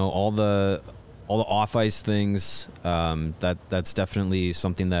all the off-ice things, that's definitely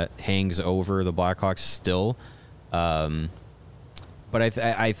something that hangs over the Blackhawks still. But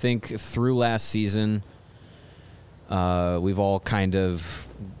I think through last season, we've all kind of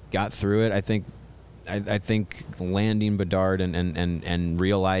got through it. I think landing Bedard and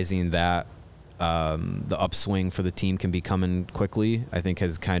realizing that the upswing for the team can be coming quickly, I think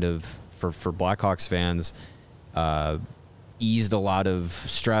has kind of, for Blackhawks fans, eased a lot of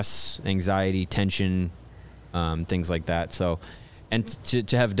stress, anxiety, tension, things like that. So, and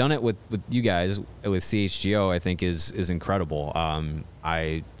to have done it with you guys, with CHGO, I think is incredible.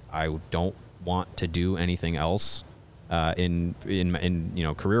 I don't want to do anything else in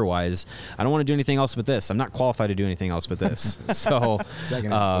career wise. I don't want to do anything else but this. I'm not qualified to do anything else but this. So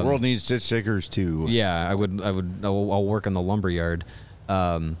the world needs ditch diggers too. Yeah, I'll work on the lumberyard.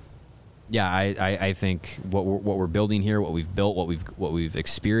 Yeah, I think what we're building here, what we've built, what we've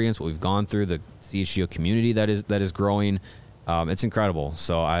experienced, what we've gone through, the CHGO community that is growing, it's incredible.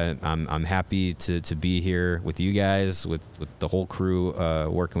 So I'm happy to be here with you guys, with the whole crew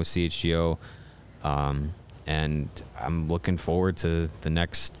working with CHGO, and I'm looking forward to the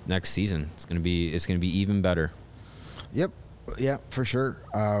next season. It's gonna be even better. Yep. Yeah, for sure.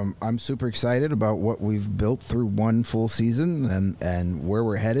 I'm super excited about what we've built through one full season and where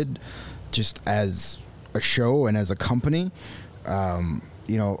we're headed, just as a show and as a company.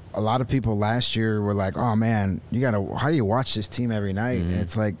 A lot of people last year were like, "Oh man, how do you watch this team every night?" And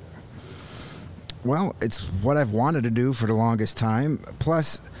it's like, well, it's what I've wanted to do for the longest time.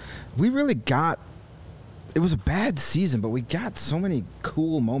 Plus, we really got. It was a bad season, but we got so many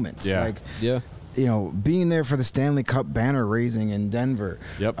cool moments. Yeah. Being there for the Stanley Cup banner raising in Denver.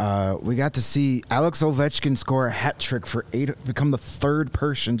 Yep. We got to see Alex Ovechkin score a hat trick become the third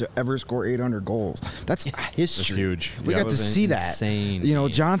person to ever score 800 goals. That's history. That's huge. We got to see that. Insane.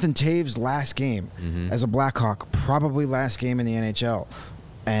 Jonathan Taves' last game as a Blackhawk, probably last game in the NHL.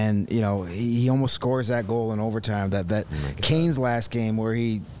 And, he almost scores that goal in overtime. That Kane's last game where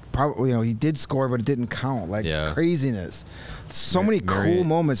he probably, he did score, but it didn't count. Craziness. So many cool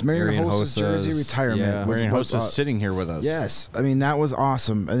moments. Marian Hossa's jersey retirement. Yeah. Marian Hossa's sitting here with us. Yes. I mean, that was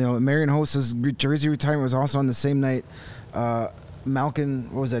awesome. Marian Hossa's jersey retirement was also on the same night. Malkin,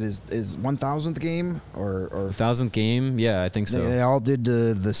 what was that, his 1,000th game? or 1,000th game? Yeah, I think so. They all did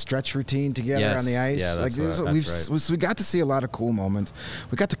the stretch routine together on the ice. Yeah, that's right. We got to see a lot of cool moments.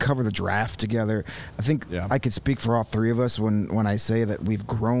 We got to cover the draft together. I think I could speak for all three of us when I say that we've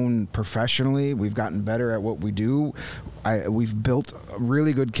grown professionally. We've gotten better at what we do. We've built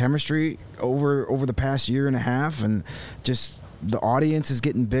really good chemistry over the past year and a half, and just the audience is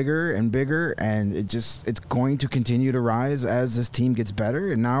getting bigger and bigger, and it's going to continue to rise as this team gets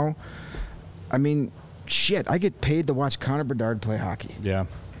better. And now, I mean, shit, I get paid to watch Connor Bedard play hockey. Yeah.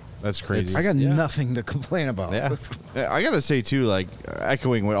 That's crazy. I got nothing to complain about. Yeah. I got to say, too, like,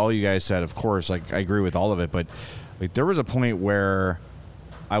 echoing what all you guys said, of course, like, I agree with all of it, but, like, there was a point where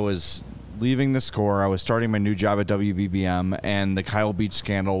I was leaving the Score, I was starting my new job at WBBM, and the Kyle Beach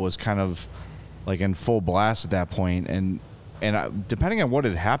scandal was kind of, like, in full blast at that point, and depending on what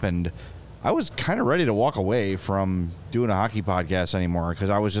had happened, I was kind of ready to walk away from doing a hockey podcast anymore, because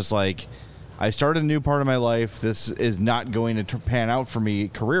I was just like, I started a new part of my life. This is not going to pan out for me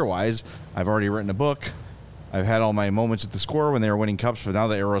career-wise. I've already written a book. I've had all my moments at the Score when they were winning cups, but now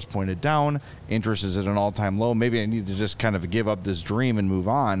the arrow's pointed down. Interest is at an all-time low. Maybe I need to just kind of give up this dream and move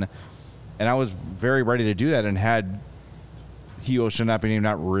on. And I was very ready to do that, and had Hio Shinapini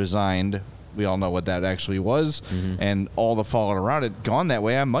not resigned, we all know what that actually was, and all the fallout around it gone that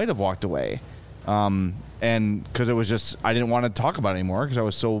way, I might have walked away. And because it was just, I didn't want to talk about it anymore because I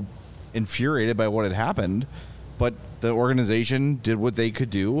was so infuriated by what had happened. But the organization did what they could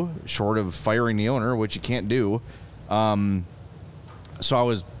do, short of firing the owner, which you can't do. So I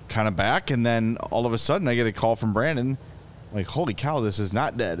was kind of back, and then all of a sudden I get a call from Brandon, like, holy cow, this is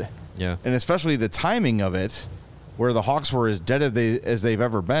not dead. Yeah. And especially the timing of it, where the Hawks were as dead as they've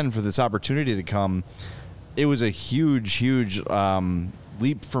ever been for this opportunity to come. It was a huge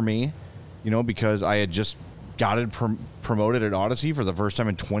leap for me, because I had just got it promoted at Odyssey for the first time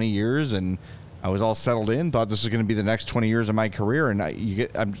in 20 years, and I was all settled in, thought this was going to be the next 20 years of my career, and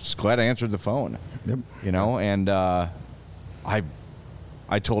I'm just glad I answered the phone. Yep. And I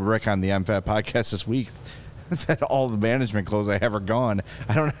told Rick on the MFAT podcast this week that all the management clothes I have are gone.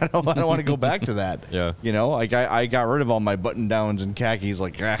 I don't want to go back to that. Yeah. Like I got rid of all my button downs and khakis.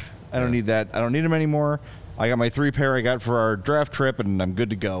 Like, I don't need that. I don't need them anymore. I got my 3 pair I got for our draft trip, and I'm good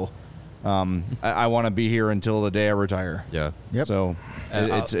to go. I want to be here until the day I retire. Yeah. Yep. So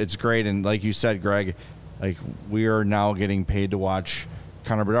it's great, and like you said, Greg, like, we are now getting paid to watch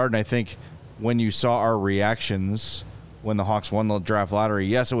Connor Bedard, and I think when you saw our reactions when the Hawks won the draft lottery,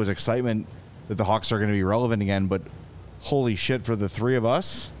 yes, it was excitement that the Hawks are going to be relevant again, but holy shit, for the three of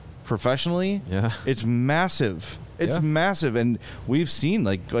us professionally, it's massive. It's massive, and we've seen,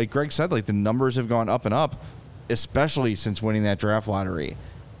 like Greg said, like, the numbers have gone up and up, especially since winning that draft lottery.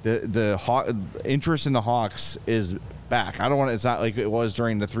 The interest in the Hawks is back. It's not like it was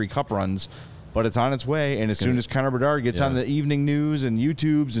during the 3 cup runs, but it's on its way. And as soon as Connor Bedard gets on the evening news and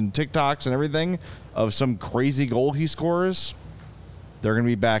YouTubes and TikToks and everything of some crazy goal he scores, they're going to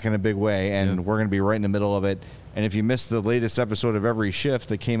be back in a big way, and we're going to be right in the middle of it. And if you missed the latest episode of Every Shift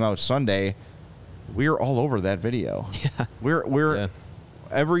that came out Sunday, we're all over that video. Yeah. We're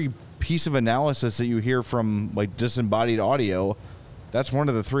every piece of analysis that you hear from, like, disembodied audio, that's one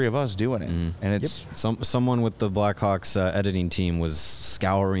of the 3 of us doing it. And it's someone with the Blackhawks editing team was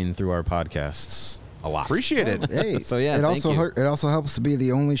scouring through our podcasts a lot. Appreciate it. Hey, so yeah, it also helps to be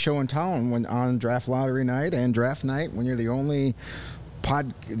the only show in town when on draft lottery night and draft night, when you're the only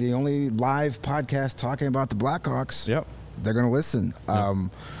live podcast talking about the Blackhawks. Yep. They're going to listen. Throw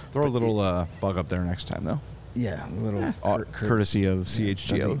a little bug up there next time, though. Yeah, a little courtesy of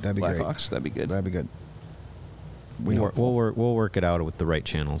CHGO. That'd be Blackhawks. great. That'd be good. That'd be good. We'll work it out with the right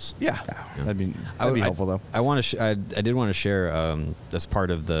channels. Yeah. That'd be helpful, though. I did want to share as part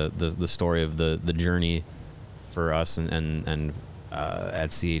of the story of the journey for us and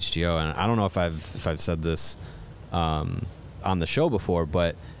at CHGO, and I don't know if I've said this on the show before,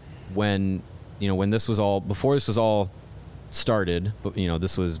 but when this was all, before this was all started, but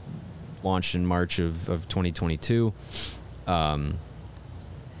this was launched in March of 2022.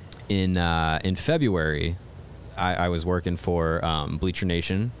 In February, I was working for Bleacher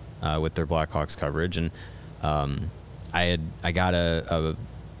Nation with their Blackhawks coverage, and I got a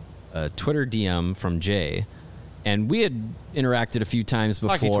Twitter DM from Jay, and we had interacted a few times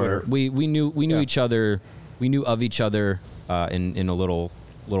before. We knew each other. We knew of each other in a little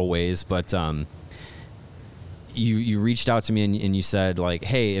ways, but you reached out to me and you said, like,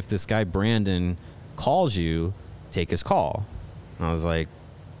 hey, if this guy Brandon calls you, take his call. And I was like,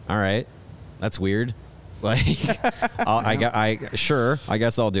 all right, that's weird. Like, I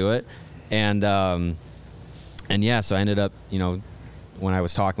guess I'll do it. And yeah, so I ended up, when I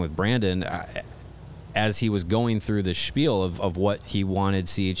was talking with Brandon, as he was going through the spiel of what he wanted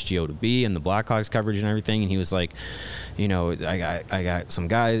CHGO to be and the Blackhawks coverage and everything, and he was like, I got some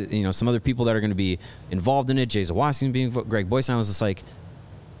guys, some other people that are going to be involved in it. Jay Zawaski being Greg Boyce. And I was just like,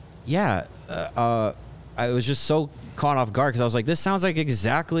 yeah. I was just so caught off guard because I was like, this sounds like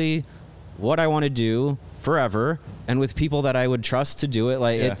exactly what I want to do forever, and with people that I would trust to do it.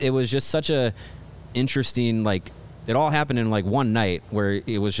 Like, it was just such a interesting, like, it all happened in like one night where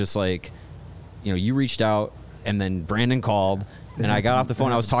it was just like, you reached out, and then Brandon called, and I got off the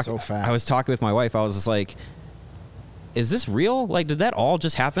phone. I was talking. So fast. I was talking with my wife. I was just like, "Is this real? Like, did that all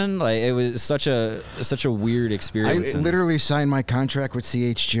just happen? Like, it was such a weird experience." I literally signed my contract with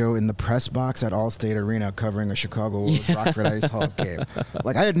CHGO in the press box at Allstate Arena covering a Chicago Rockford Ice Halls game.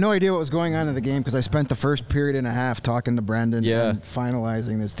 Like, I had no idea what was going on in the game because I spent the first period and a half talking to Brandon and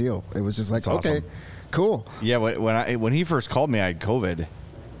finalizing this deal. It was just like, okay, cool. Yeah, when he first called me, I had COVID,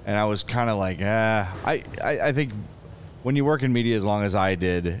 and I was kind of like, I think when you work in media as long as I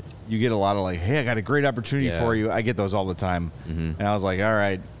did, you get a lot of like, hey, I got a great opportunity for you. I get those all the time. And I was like, all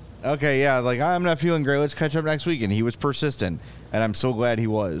right, okay, yeah, like I'm not feeling great. Let's catch up next week. And he was persistent, and I'm so glad he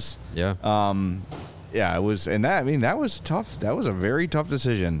was. Yeah. Yeah, it was, and that was tough. That was a very tough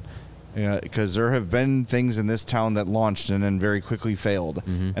decision. Because there have been things in this town that launched and then very quickly failed.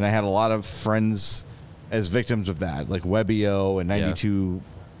 And I had a lot of friends as victims of that, like Webbio and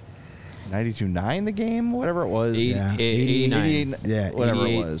 92.9 the game, whatever it was. 89. Whatever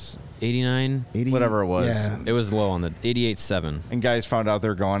it was. 89? Whatever it was. Yeah. It was low on the 88.7. And guys found out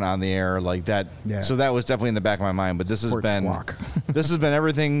they're going on the air like that. Yeah. So that was definitely in the back of my mind. But this has been this has been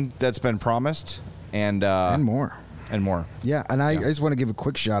everything that's been promised and more. And more. Yeah, and I just want to give a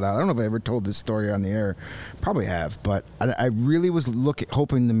quick shout out. I don't know if I ever told this story on the air. Probably have, but I really was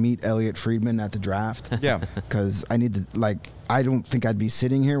hoping to meet Elliot Friedman at the draft. Yeah. Because I need to, I don't think I'd be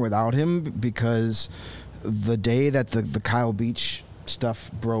sitting here without him, because the day that the Kyle Beach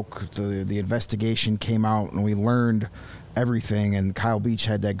stuff broke, the investigation came out and we learned everything, and Kyle Beach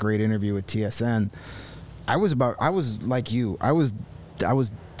had that great interview with TSN. I was like you. I was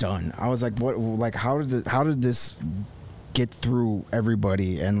done. I was like, what? Like, how did this get through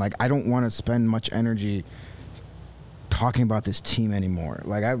everybody? And like, I don't want to spend much energy talking about this team anymore.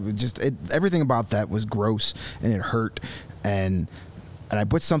 Like, everything about that was gross and it hurt. And I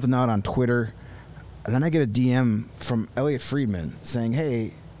put something out on Twitter, and then I get a DM from Elliot Friedman saying,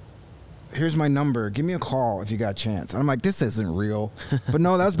 "Hey, here's my number. Give me a call if you got a chance." And I'm like, this isn't real. But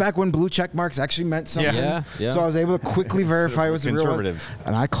no, that was back when blue check marks actually meant something. Yeah. So I was able to quickly verify it was a real one.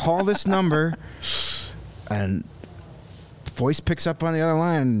 And I call this number, and voice picks up on the other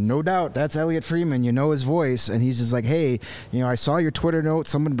line. No doubt, that's Elliot Friedman. You know his voice. And he's just like, "Hey, I saw your Twitter note.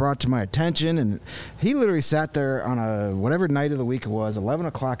 Someone brought to my attention." And he literally sat there on a whatever night of the week it was, 11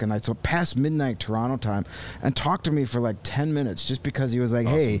 o'clock at night, so past midnight Toronto time, and talked to me for like 10 minutes just because he was like,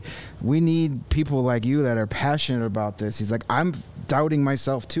 "Hey, we need people like you that are passionate about this." He's like, "I'm doubting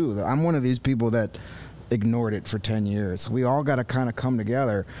myself too. I'm one of these people that ignored it for 10 years. We all got to kind of come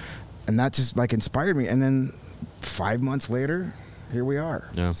together." And that just like inspired me. And then 5 months later, here we are.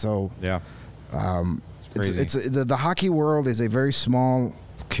 Yeah. So It's the hockey world is a very small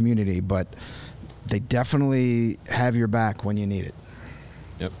community, but they definitely have your back when you need it.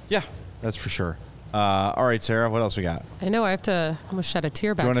 Yep. Yeah, that's for sure. All right, Sarah, what else we got? I know I have to almost shed a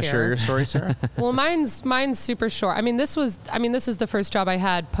tear back Do here. you want to share your story, Sarah? Well, mine's super short. This is the first job I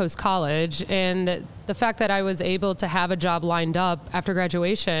had post college, and the fact that I was able to have a job lined up after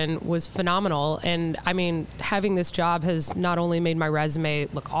graduation was phenomenal. And having this job has not only made my resume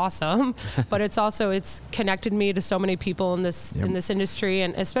look awesome, but it's connected me to so many people in this industry,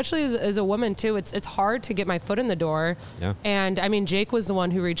 and especially as a woman too. It's hard to get my foot in the door. Yeah. And Jake was the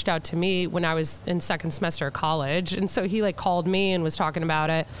one who reached out to me when I was in second semester of college, and so he called me and was talking about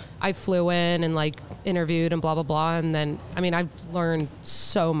it. I flew in and interviewed and blah blah blah, and then I've learned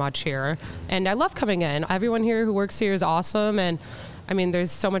so much here, and I love coming in. Everyone here who works here is awesome, and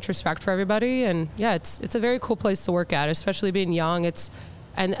there's so much respect for everybody, and yeah, it's a very cool place to work at, especially being young.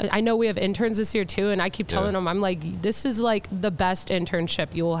 And I know we have interns this year too, and I keep telling them, I'm like, this is the best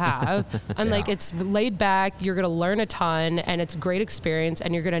internship you will have. And it's laid back, you're going to learn a ton, and it's a great experience,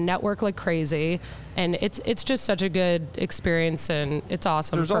 and you're going to network like crazy. And it's just such a good experience, and it's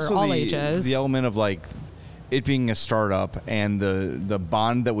awesome. There's for also all ages. the element of it being a startup and the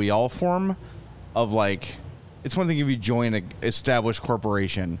bond that we all form of it's one thing if you join an established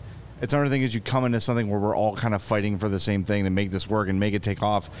corporation. It's another thing is you come into something where we're all kind of fighting for the same thing to make this work and make it take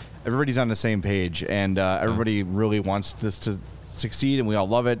off. Everybody's on the same page, and everybody really wants this to succeed, and we all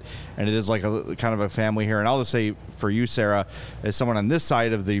love it. And it is like a kind of a family here. And I'll just say for you, Sarah, as someone on this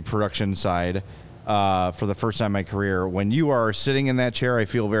side of the production side, for the first time in my career, when you are sitting in that chair, I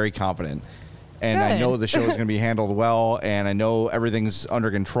feel very confident. And Good. I know the show is going to be handled well, and I know everything's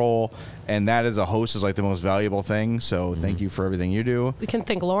under control, and that as a host is the most valuable thing. So thank you for everything you do. We can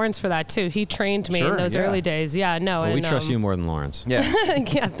thank Lawrence for that too. He trained me Sure, in those early days. Yeah, no. Well, we trust you more than Lawrence. Yeah.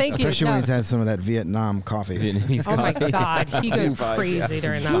 Yeah, thank you. Especially when he's had some of that Vietnam coffee. Vietnamese Oh my coffee. God, he goes crazy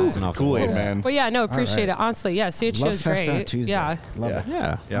during that. Kool-Aid, man. But yeah, no, appreciate it. Honestly, yeah, CHGO Love is Fest on great. Tuesday. Yeah. Love it.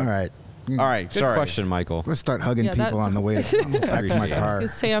 Yeah. Yeah. All right. All right, Good sorry. question, Michael. I'm gonna start hugging Yeah, people on the way back to my car.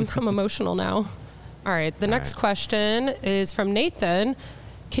 Say I'm emotional now. All right. The next question is from Nathan.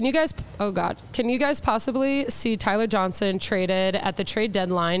 Can you guys possibly see Tyler Johnson traded at the trade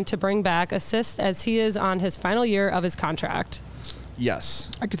deadline to bring back assists as he is on his final year of his contract?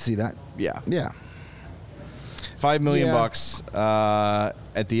 Yes. I could see that. Yeah. Yeah. $5 million bucks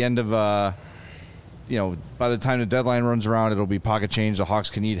at the end of by the time the deadline runs around, it'll be pocket change. The Hawks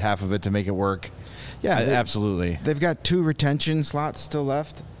can eat half of it to make it work. Yeah, absolutely. They've got 2 retention slots still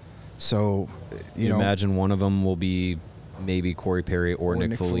left. So, you know, imagine one of them will be maybe Corey Perry or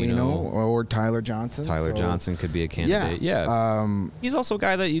Nick Foligno. Or Tyler Johnson. Tyler Johnson could be a candidate. Yeah. He's also a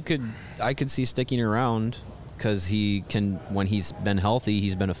guy that I could see sticking around because he can, when he's been healthy,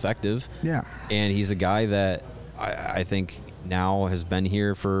 he's been effective. Yeah. And he's a guy that I think now has been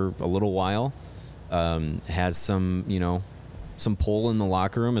here for a little while, has some pull in the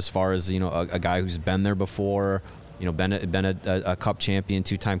locker room as far as, a guy who's been there before, been a cup champion,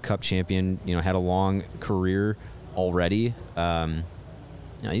 2-time cup champion, had a long career already.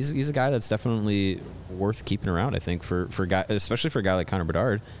 He's a guy that's definitely worth keeping around, I think, for a guy, especially for a guy like Connor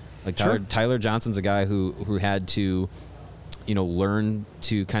Bedard. Like Tyler Johnson's a guy who had to, learn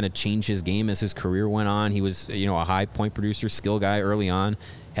to kind of change his game as his career went on. He was, a high point producer, skill guy early on,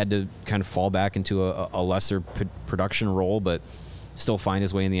 had to kind of fall back into a lesser production role, but still find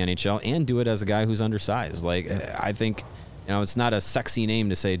his way in the NHL and do it as a guy who's undersized. Like, I think, it's not a sexy name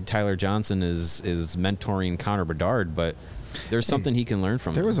to say Tyler Johnson is mentoring Connor Bedard, but there's something he can learn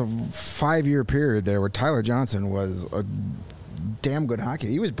from him. There was a 5-year period there where Tyler Johnson was a damn good hockey.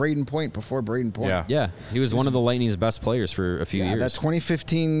 He was Braden Point before Braden Point. Yeah. He was one of the Lightning's best players for a few years. That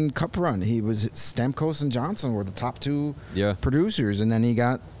 2015 Cup run, he was Stamkos and Johnson were the top 2 producers, and then he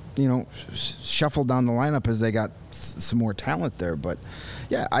got shuffled down the lineup as they got some more talent there. But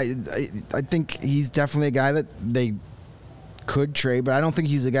yeah, I think he's definitely a guy that they could trade, but I don't think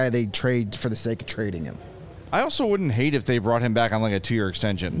he's a guy they trade for the sake of trading him. I also wouldn't hate if they brought him back on like a 2-year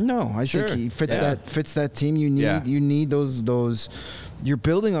extension. No, I think he fits that team. You need those. You're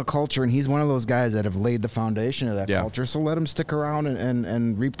building a culture, and he's one of those guys that have laid the foundation of that culture. So let him stick around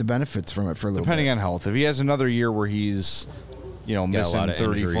and reap the benefits from it for a little bit. Depending on health. If he has another year where he's missing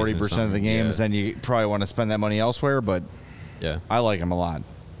 30-40% of the games, then you probably want to spend that money elsewhere. But I like him a lot.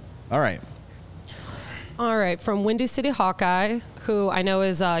 All right, from Windy City Hawkeye, who I know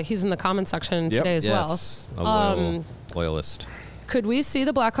is he's in the comment section today as well. A loyalist. Could we see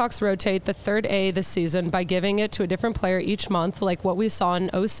the Blackhawks rotate the third A this season by giving it to a different player each month, like what we saw in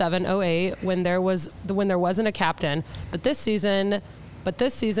 07-08 when there wasn't a captain? But this season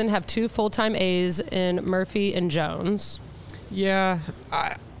have 2 full-time A's in Murphy and Jones. Yeah,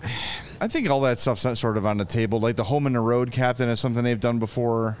 I think all that stuff's sort of on the table. Like the home and the road captain is something they've done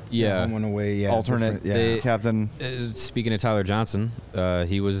before. Yeah, home and away. Yeah, alternate captain. Speaking of Tyler Johnson,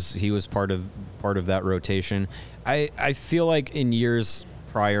 he was part of that rotation. I feel like in years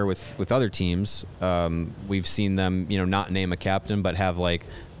prior with other teams, we've seen them not name a captain but have like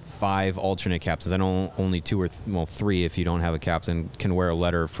 5 alternate captains. I know only 2 or 3 if you don't have a captain can wear a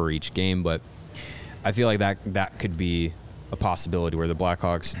letter for each game, but I feel like that could be a possibility where the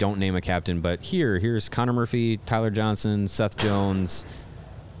Blackhawks don't name a captain, but here's Connor Murphy, Tyler Johnson, Seth Jones.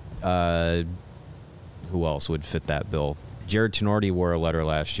 Who else would fit that bill? Jared Tenorti wore a letter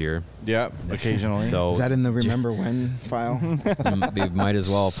last year. Yeah, occasionally. So is that in the Remember When file? We might as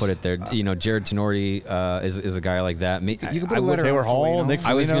well put it there. Jared Tenorti is a guy like that. You could put a letter Taylor on Hall, Foligno. Nick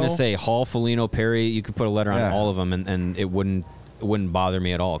Foligno. I was going to say Hall, Foligno, Perry. You could put a letter on all of them, and it wouldn't bother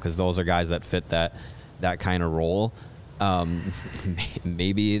me at all because those are guys that fit that kind of role.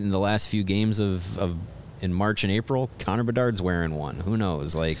 Maybe in the last few games of in March and April, Connor Bedard's wearing one. Who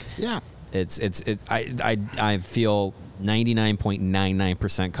knows? Like, I feel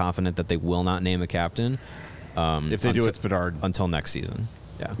 99.99% confident that they will not name a captain. If they do, it's Bedard until next season.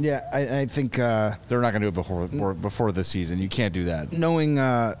 Yeah. I think they're not going to do it before this season. You can't do that.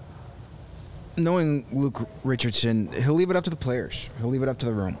 Knowing Luke Richardson, he'll leave it up to the players. He'll leave it up to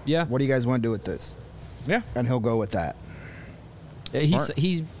the room. Yeah. What do you guys want to do with this? Yeah. And he'll go with that.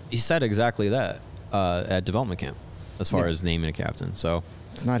 He said exactly that at development camp as far as naming a captain. So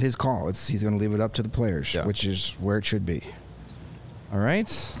it's not his call. He's going to leave it up to the players, which is where it should be. All right.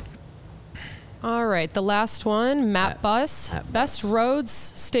 The last one, Matt Buss. Best roads,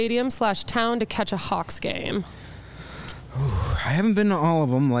 stadium / town to catch a Hawks game. I haven't been to all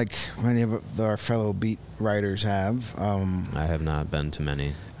of them like many of our fellow beat writers have. I have not been to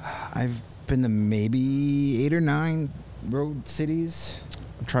many. I've been to maybe 8 or 9 road cities.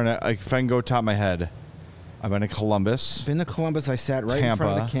 I'm trying to, if I can go top of my head. I've been to Columbus. Been to Columbus. I sat right in Tampa.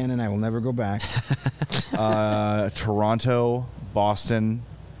 front of the cannon. I will never go back. Toronto, Boston,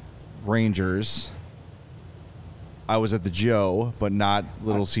 Rangers. I was at the Joe, but not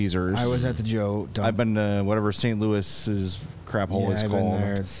Little Caesars. I was at the Joe. I've been to whatever St. Louis's crap hole is I've called. been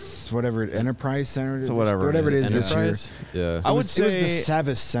there. It's whatever Enterprise Center. So whatever it is Enterprise? this year. Yeah. I would it say was the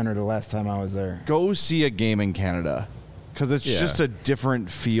Savis Center the last time I was there. go see a game in Canada because it's just a different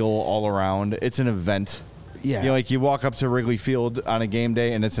feel all around. It's an event. Yeah. You know, like you walk up to Wrigley Field on a game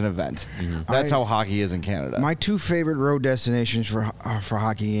day and it's an event. That's how hockey is in Canada. My two favorite road destinations for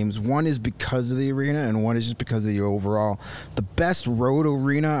hockey games, one is because of the arena and one is just because of the overall. The best road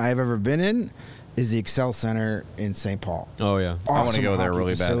arena I've ever been in is the Excel Center in St. Paul. Oh, yeah. I want to Awesome go there hockey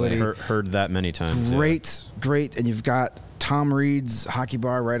really facility. badly. Heard that many times. yeah. Great. And you've got Tom Reed's hockey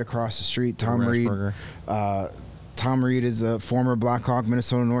bar right across the street. Tom Reed. Tom Reed is a former Blackhawk,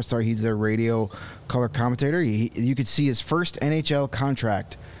 Minnesota North Star. He's their radio color commentator. You could see his first NHL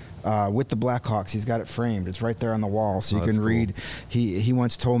contract with the Blackhawks. He's got it framed. It's right there on the wall, so you can read. He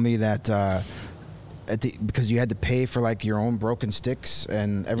once told me that because you had to pay for like your own broken sticks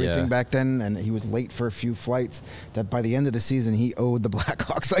and everything back then, and he was late for a few flights, that by the end of the season he owed the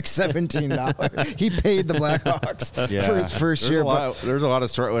Blackhawks like $17. He paid the Blackhawks for his first year. There's a lot of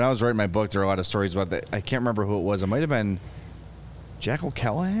stories. When I was writing my book, there were a lot of stories about that. I can't remember who it was. It might have been Jack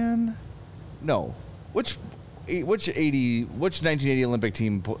O'Callahan. No, which 1980 Olympic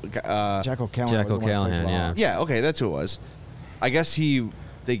team? Jack O'Callahan. Jack was the one that played O'Callahan, for the yeah. Hawks. Yeah, okay, that's who it was. I guess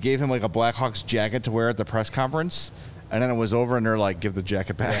they gave him like a Blackhawks jacket to wear at the press conference, and then it was over, and they're like, "Give the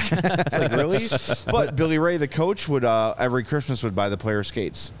jacket back." It's like, really? But Billy Ray, the coach, would every Christmas would buy the player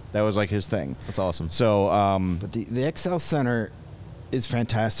skates. That was like his thing. That's awesome. So, But the XL Center is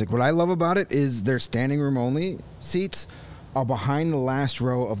fantastic. What I love about it is their standing room only seats are behind the last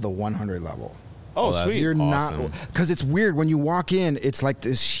row of the 100 level. oh, that's- sweet. You're awesome. not, because it's weird when you walk in. It's like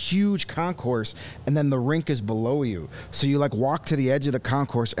this huge concourse, and then the rink is below you. So you like walk to the edge of the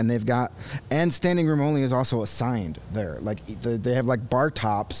concourse, and and standing room only is also assigned there. Like they have like bar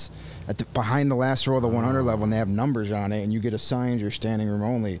tops behind the last row of the 100 level, and they have numbers on it, and you get assigned your standing room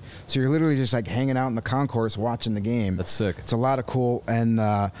only. So you're literally just like hanging out in the concourse watching the game. That's sick. It's a lot of cool. And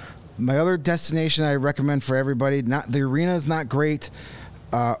my other destination I recommend for everybody. The arena is not great,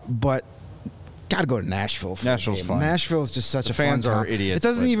 but got to go to Nashville. Nashville's fun. Nashville is just such a fans fun are town. idiots, It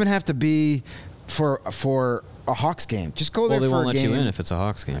doesn't but- even have to be for a Hawks game. Just go there Well, they for won't a let game. you in if it's a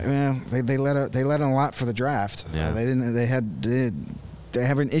Hawks game. Well, they let in a lot for the draft. Yeah. They're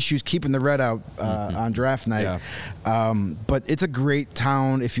having issues keeping the red out on draft night. Yeah. But it's a great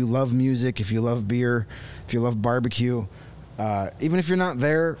town if you love music, if you love beer, if you love barbecue. Even if you're not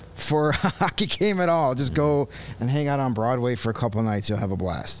there for a hockey game at all, just go and hang out on Broadway for a couple of nights. You'll have a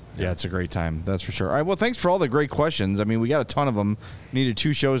blast. Yeah, it's a great time. That's for sure. All right. Well, thanks for all the great questions. I mean, we got a ton of them. Needed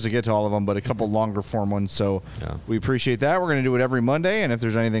 2 shows to get to all of them, but a couple longer form ones. So we appreciate that. We're going to do it every Monday, and if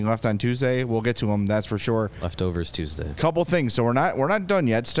there's anything left on Tuesday, we'll get to them. That's for sure. Leftovers Tuesday. Couple things. So we're not done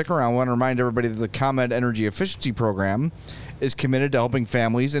yet. Stick around. I want to remind everybody that the ComEd Energy Efficiency Program is committed to helping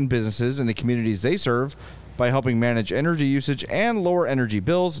families and businesses in the communities they serve by helping manage energy usage and lower energy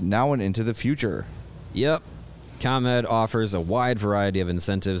bills now and into the future. Yep. ComEd offers a wide variety of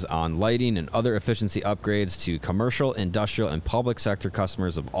incentives on lighting and other efficiency upgrades to commercial, industrial, and public sector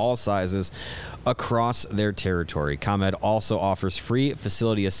customers of all sizes across their territory. ComEd also offers free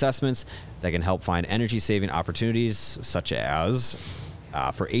facility assessments that can help find energy-saving opportunities, such as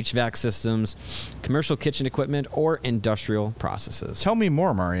for HVAC systems, commercial kitchen equipment, or industrial processes. Tell me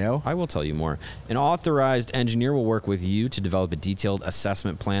more, Mario. I will tell you more. An authorized engineer will work with you to develop a detailed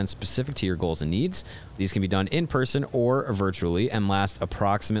assessment plan specific to your goals and needs. These can be done in person or virtually and last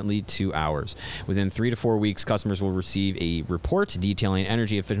approximately 2 hours. Within 3 to 4 weeks, customers will receive a report detailing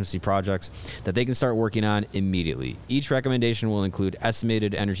energy efficiency projects that they can start working on immediately. Each recommendation will include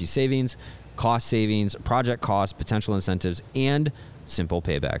estimated energy savings, cost savings, project costs, potential incentives, and simple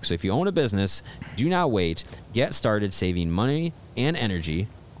payback. So if you own a business, do not wait. Get started saving money and energy,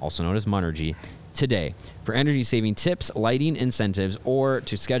 also known as Monergy, today. For energy saving tips, lighting incentives, or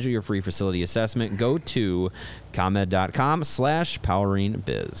to schedule your free facility assessment, go to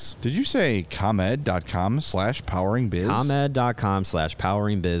ComEd.com/poweringbiz. Did you say ComEd.com/poweringbiz?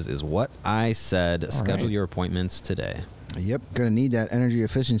 ComEd.com/poweringbiz is what I said. Schedule right. your appointments today. Yep, going to need that energy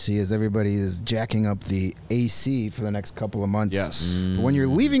efficiency as everybody is jacking up the AC for the next couple of months. Yes. But when you're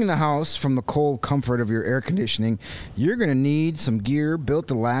leaving the house from the cold comfort of your air conditioning, you're going to need some gear built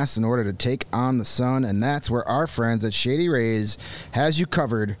to last in order to take on the sun, and that's where our friends at Shady Rays has you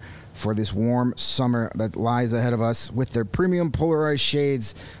covered for this warm summer that lies ahead of us with their premium polarized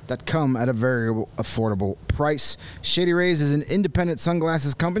shades that come at a very affordable price. Shady Rays is an independent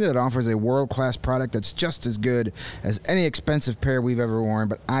sunglasses company that offers a world-class product that's just as good as any expensive pair we've ever worn,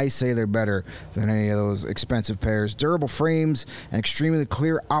 but I say they're better than any of those expensive pairs. Durable frames and extremely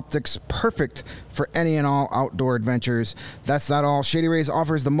clear optics, perfect for any and all outdoor adventures. That's not all. Shady Rays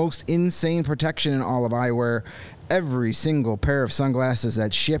offers the most insane protection in all of eyewear. Every single pair of sunglasses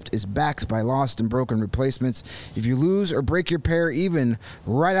that's shipped is backed by lost and broken replacements. If you lose or break your pair even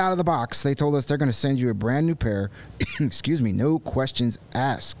right out of the box, they told us they're going to send you a brand new pair. Excuse me, no questions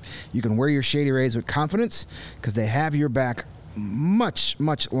asked. You can wear your Shady Rays with confidence because they have your back much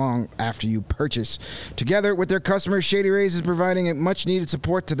long after you purchase. Together with their customers, Shady Rays is providing a much needed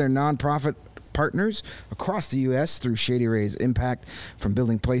support to their nonprofit partners across the U.S. through Shady Rays Impact, from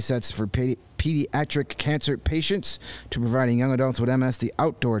building playsets for pediatric cancer patients to providing young adults with MS the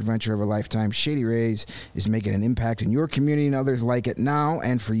outdoor adventure of a lifetime. Shady Rays is making an impact in your community and others like it now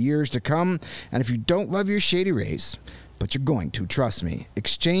and for years to come. And if you don't love your Shady Rays, but you're going to, trust me,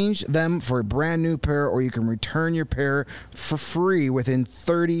 exchange them for a brand new pair, or you can return your pair for free within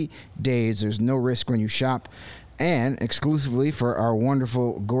 30 days. There's no risk when you shop. And exclusively for our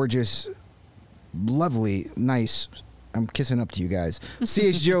wonderful, gorgeous, lovely, nice, I'm kissing up to you guys,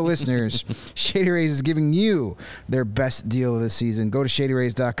 CHGO listeners, Shady Rays is giving you their best deal of the season. Go to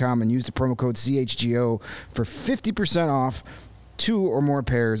shadyrays.com and use the promo code CHGO for 50% off 2 or more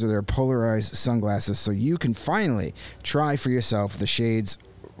pairs of their polarized sunglasses, so you can finally try for yourself the shades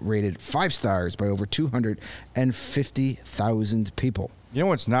rated 5 stars by over 250,000 people. You know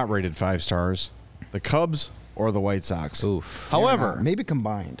what's not rated 5 stars? The Cubs or the White Sox. Oof. However, maybe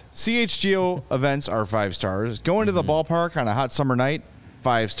combined. CHGO events are 5 stars. Going to the ballpark on a hot summer night,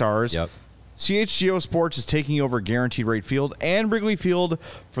 5 stars. Yep. CHGO Sports is taking over Guaranteed Rate Field and Wrigley Field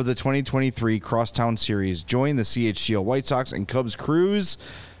for the 2023 Crosstown Series. Join the CHGO White Sox and Cubs crews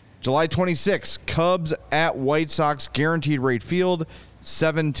July 26th. Cubs at White Sox, Guaranteed Rate Field.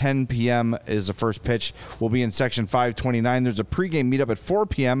 7:10 p.m. is the first pitch. We'll be in Section 529. There's a pregame meetup at 4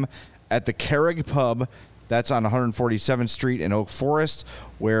 p.m. at the Carrig Pub. That's on 147th Street in Oak Forest,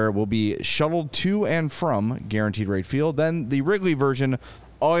 where we'll be shuttled to and from Guaranteed Rate Field. Then the Wrigley version,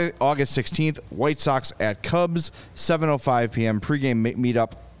 August 16th, White Sox at Cubs, 7:05 p.m. Pregame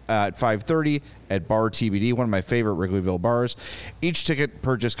meetup at 5:30 at Bar TBD, one of my favorite Wrigleyville bars. Each ticket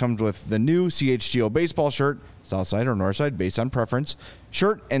purchase comes with the new CHGO baseball shirt, south side or north side, based on preference.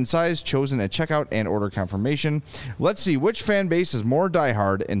 Shirt and size chosen at checkout and order confirmation. Let's see which fan base is more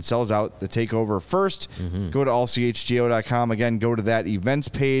diehard and sells out the takeover first. Go to allchgo.com. Again, go to that events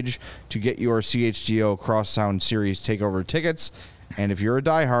page to get your CHGO Crosstown Series takeover tickets. And if you're a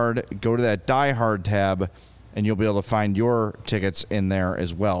diehard, go to that diehard tab, and you'll be able to find your tickets in there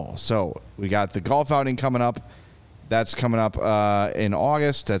as well. So we got the golf outing coming up. That's coming up in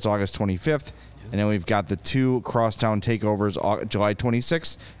August. That's August 25th. And then we've got the 2 Crosstown takeovers, July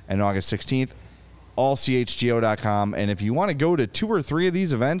 26th and August 16th. Allchgo.com. And if you want to go to 2 or 3 of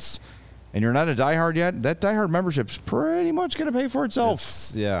these events and you're not a diehard yet, that diehard membership's pretty much going to pay for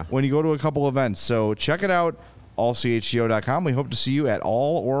itself when you go to a couple events. So check it out, allchgo.com. We hope to see you at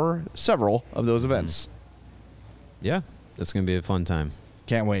all or several of those events. Yeah, it's going to be a fun time.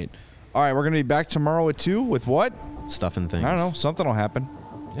 Can't wait. All right, we're going to be back tomorrow at 2 with what? Stuff and things. I don't know. Something will happen.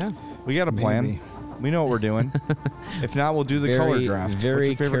 Yeah. We got a plan. Maybe. We know what we're doing. If not, we'll do the color draft.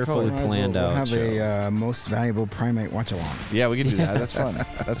 Very carefully planned we'll out. have a most valuable primate watch along. Yeah, we can do that. That's fun.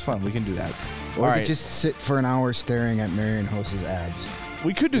 That's fun. We can do that. Or we could just sit for an hour staring at Marion Hosa's abs.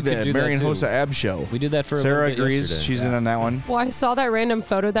 We could do the Marion Hosa ab show. We did that for Sarah a little bit agrees. yesterday. She's in on that one. Well, I saw that random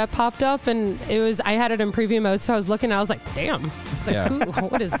photo that popped up, and I had it in preview mode, so I was looking, I was like, damn. It's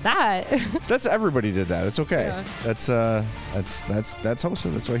like, what is that? That's everybody did that. It's okay. Yeah. That's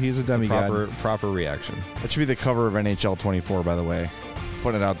Hosa. That's why he's a demigod. Proper reaction. That should be the cover of NHL 24, by the way.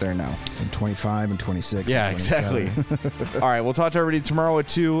 Putting it out there now. And 25 and 26. Yeah, and exactly. All right, we'll talk to everybody tomorrow at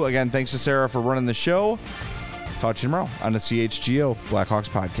 2. Again, thanks to Sarah for running the show. Talk to you tomorrow on the CHGO Blackhawks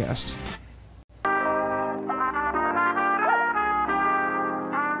podcast.